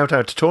the shout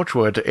out to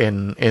Torchwood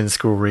in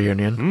School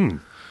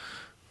Reunion.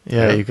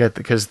 Yeah, you get,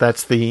 because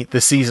that's the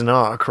season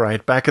arc,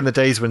 right? Back in the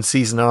days when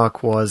season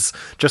arc was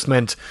just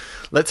meant,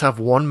 let's have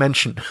one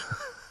mention,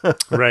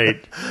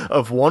 right,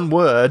 of one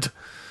word,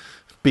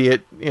 be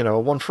it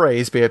one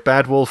phrase, be it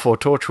Bad Wolf or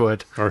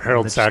Torchwood, or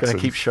Harold Saxon. Going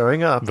to keep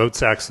showing up. Vote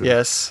Saxon.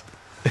 Yes.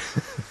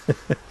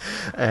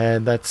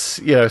 And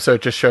that's so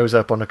it just shows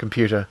up on a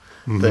computer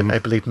that I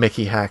believe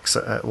Mickey hacks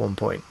at one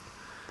point.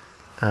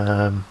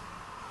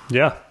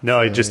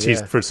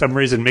 He's for some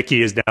reason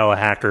Mickey is now a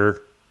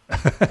hacker.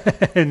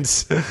 And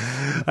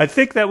I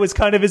think that was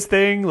kind of his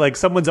thing. Like,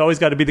 someone's always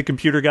got to be the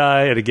computer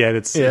guy, and again,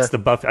 it's the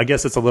Buffy. I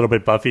guess it's a little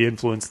bit Buffy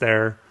influence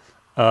there.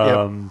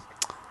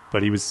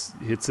 But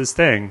it's his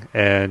thing,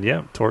 and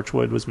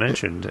Torchwood was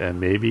mentioned, and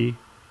maybe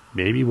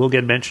we'll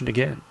get mentioned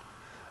again.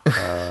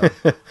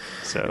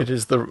 So it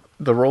is the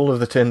role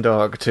of the Tin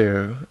Dog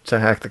to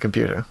hack the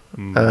computer.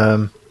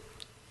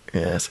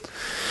 Yes.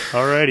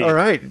 Alrighty. All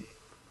right.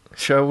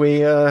 Shall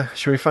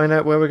we find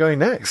out where we're going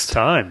next?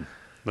 Time.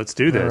 Let's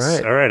do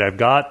this. All right. I've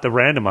got the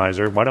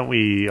randomizer. Why don't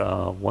we,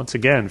 once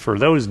again, for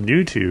those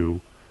new to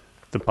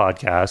the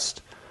podcast,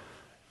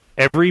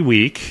 every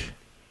week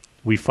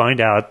we find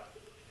out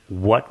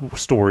what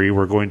story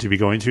we're going to be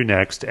going to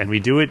next, and we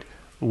do it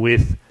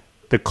with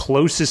the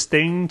closest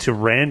thing to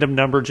random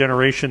number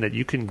generation that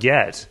you can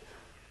get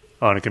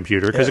on a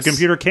computer, because a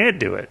computer can't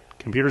do it.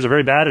 Computers are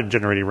very bad at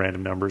generating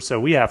random numbers, so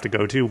we have to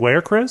go to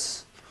where,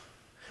 Chris?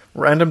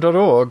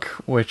 Random.org,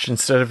 which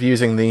instead of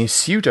using the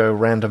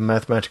pseudo-random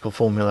mathematical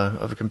formula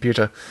of a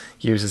computer,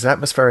 uses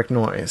atmospheric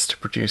noise to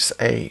produce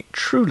a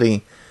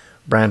truly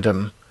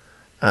random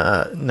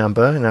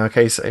number, in our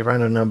case a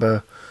random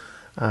number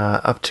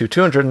up to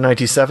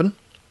 297,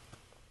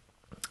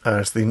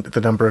 It's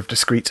the number of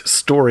discrete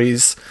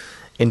stories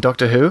in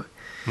Doctor Who.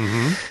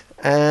 Mm-hmm.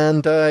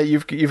 And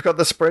you've got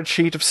the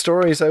spreadsheet of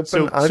stories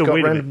open. I've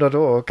got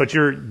random.org. But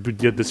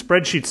the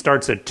spreadsheet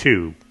starts at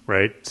 2,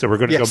 right? So we're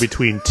going to go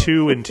between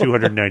 2 and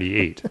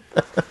 298,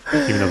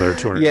 even though there are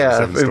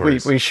 207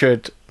 stories.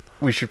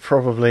 We should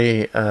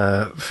probably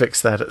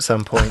fix that at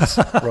some point.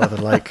 rather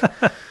like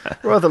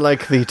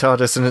the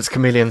TARDIS and its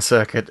chameleon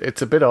circuit.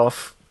 It's a bit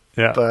off.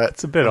 Yeah, but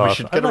it's a bit off. We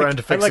should get around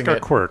to fixing it.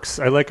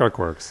 I like our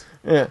quirks.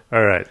 Yeah.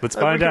 All right, let's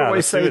find out. We can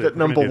always say that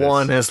number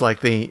 1 is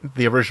like the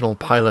original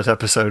pilot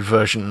episode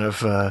version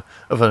of an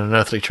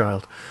Unearthly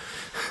Child.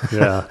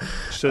 Yeah.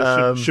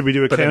 Should we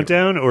do a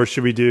countdown, or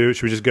should we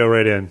just go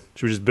right in?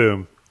 Should we just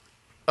boom?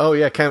 Oh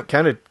yeah,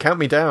 count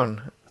me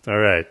down. All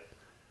right.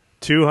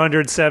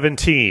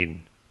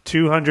 217,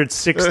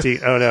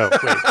 260. Oh no!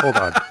 Wait, hold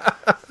on.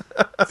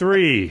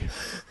 3,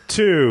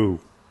 2,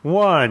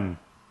 1.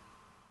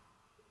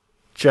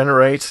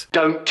 Generate.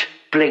 Don't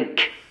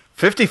blink.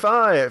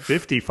 55.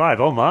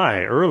 55. Oh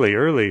my!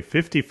 Early.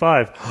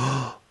 55.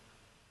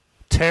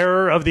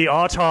 Terror of the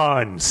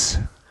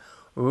Autons.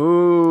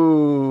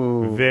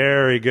 Ooh.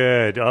 Very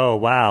good. Oh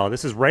wow!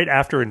 This is right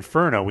after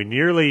Inferno. We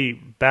nearly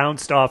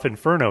bounced off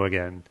Inferno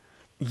again.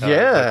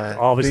 Yeah.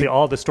 Obviously,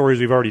 all the stories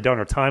we've already done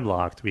are time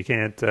locked. We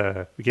can't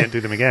do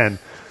them again.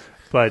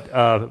 But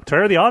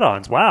Terror of the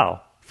Autons.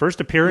 Wow! First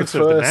appearance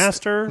of the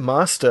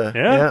Master.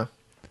 Yeah.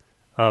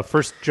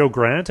 First Joe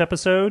Grant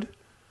episode.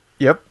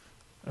 Yep.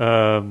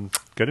 That's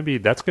gonna be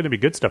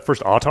good stuff.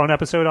 First Auton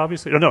episode,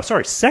 obviously. Oh no,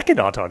 sorry,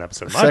 second Auton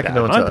episode. My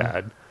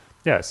bad.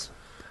 Yes.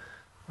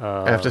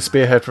 After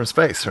Spearhead from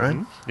Space, right?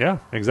 Mm-hmm. Yeah,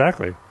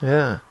 exactly.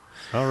 Yeah.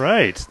 All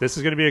right, this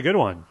is going to be a good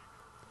one.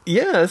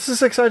 Yeah, this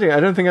is exciting. I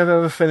don't think I've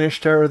ever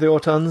finished Terror of the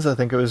Autons. I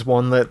think it was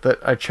one that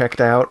I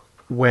checked out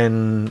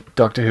when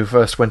Doctor Who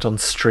first went on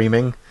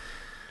streaming,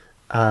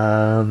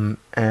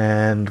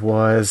 and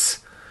was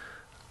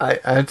I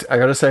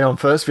gotta say on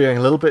first viewing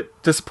a little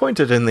bit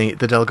disappointed in the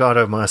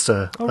Delgado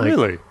Master. Oh,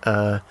 really?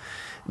 In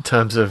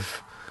terms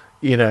of,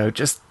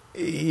 just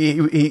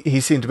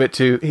he seemed a bit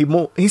too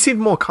he seemed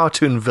more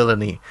cartoon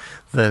villainy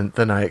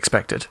than I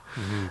expected.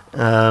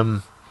 Mm-hmm.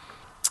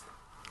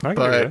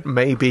 But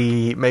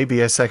maybe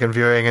a second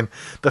viewing, and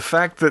the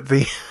fact that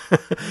the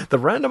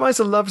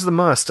randomizer loves the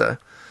Master,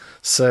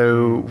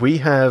 so we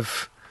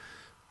have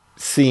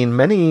seen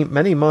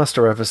many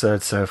Master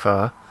episodes so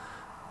far.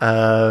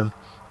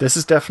 This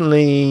is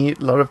definitely,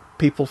 a lot of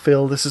people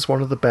feel this is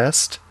one of the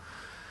best.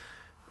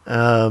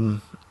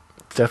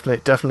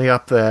 Definitely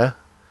up there.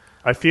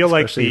 I feel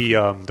like the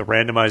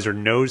randomizer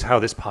knows how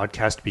this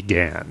podcast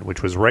began,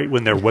 which was right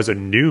when there was a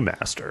new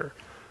Master,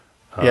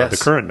 the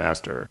current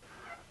Master,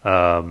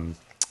 and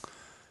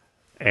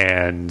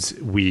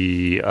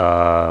we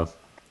have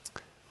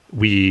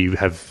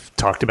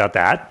talked about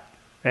that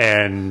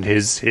and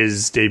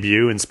his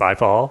debut in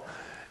Spyfall,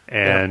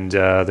 and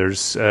we've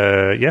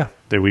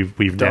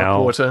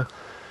Darkwater.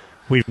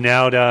 We've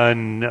now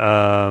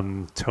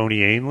done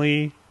Tony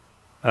Ainley,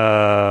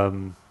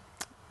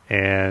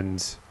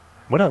 and.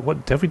 What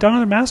have we done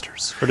other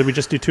Masters, or did we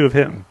just do 2 of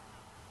him?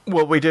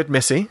 Well, we did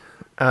Missy.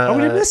 We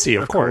did Missy,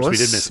 of course. We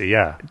did Missy,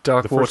 yeah.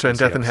 Darkwater and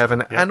Death in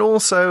Heaven, and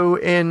also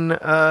in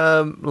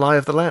Lie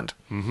of the Land.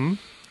 Mm-hmm.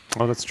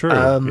 Oh, that's true.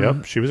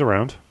 Yep, she was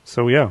around.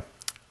 So, yeah.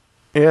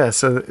 Yeah,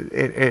 so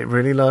it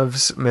really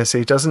loves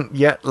Missy. Doesn't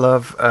yet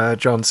love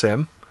John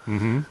Sim.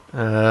 Mm-hmm.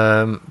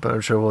 But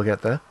I'm sure we'll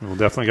get there. We'll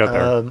definitely get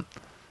there.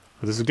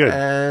 This is good.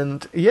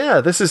 And,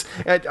 yeah, this is...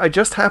 I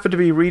just happened to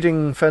be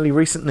reading fairly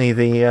recently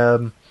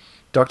the...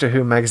 Doctor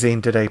Who magazine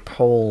did a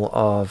poll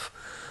of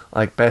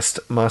best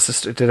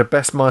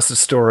Master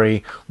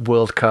Story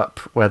World Cup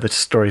where the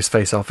stories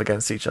face off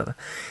against each other,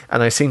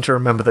 and I seem to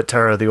remember that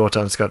Terror of the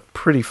Autons got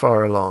pretty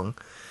far along.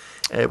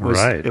 It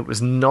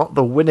was not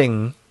the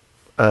winning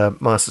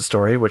Master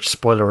Story, which,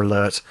 spoiler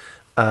alert,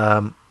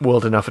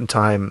 World Enough in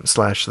Time /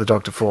 The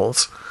Doctor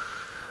Falls.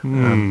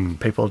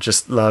 People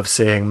just love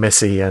seeing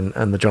Missy and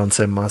the John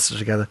Sim Master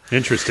together.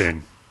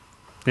 Interesting.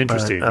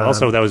 But,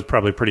 also, that was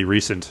probably pretty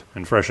recent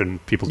and fresh in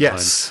people's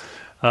minds,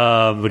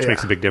 which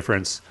makes a big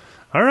difference.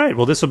 All right,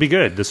 well, this will be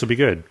good.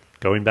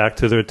 Going back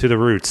to the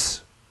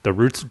roots, the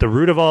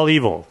root of all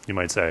evil, you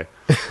might say.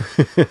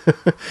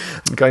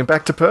 Going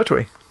back to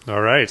Pertwee.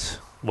 All right.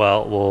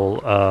 Well,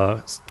 we'll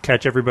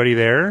catch everybody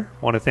there.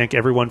 Want to thank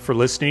everyone for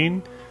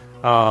listening.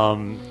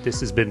 This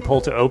has been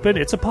Pull to Open.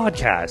 It's a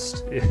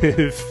podcast.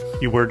 If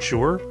you weren't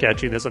sure,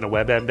 catching this on a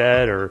web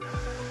embed or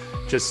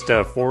just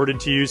forwarded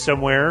to you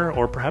somewhere,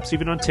 or perhaps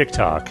even on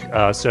TikTok.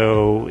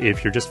 So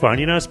if you're just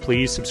finding us,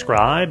 please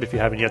subscribe. If you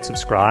haven't yet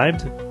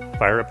subscribed,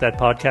 fire up that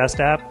podcast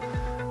app,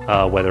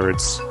 whether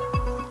it's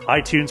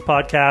iTunes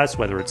Podcast,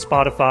 whether it's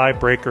Spotify,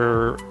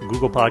 Breaker,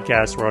 Google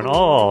Podcasts. We're on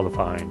all the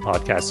fine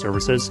podcast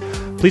services.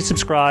 Please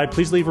subscribe.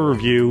 Please leave a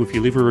review. If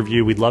you leave a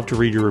review, we'd love to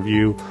read your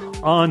review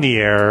on the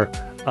air.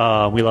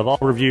 We love all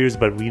reviews,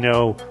 but we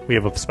know we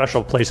have a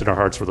special place in our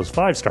hearts for those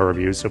 5-star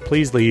reviews. So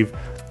please leave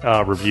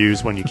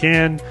reviews when you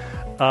can.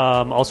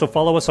 Also,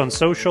 follow us on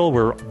social.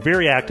 We're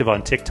very active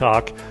on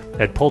TikTok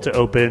at Pull to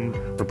Open.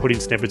 We're putting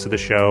snippets of the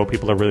show.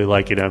 People are really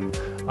liking them.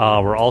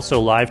 We're also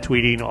live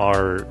tweeting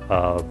our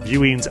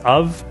viewings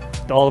of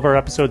all of our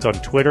episodes on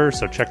Twitter,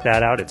 so check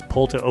that out. It's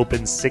Pull to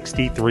Open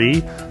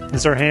 63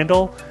 is our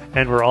handle,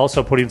 and we're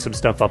also putting some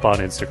stuff up on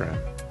Instagram.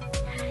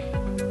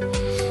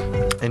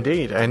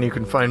 Indeed, and you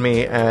can find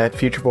me at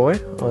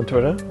FutureBoy on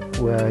Twitter,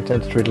 where I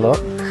tend to tweet a lot.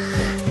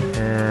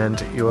 And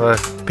you are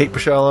Pete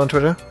Bichelle on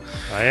Twitter.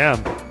 I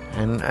am.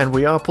 And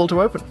we are Pull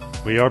to Open.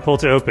 We are Pull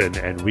to Open,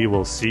 and we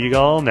will see you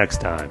all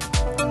next time.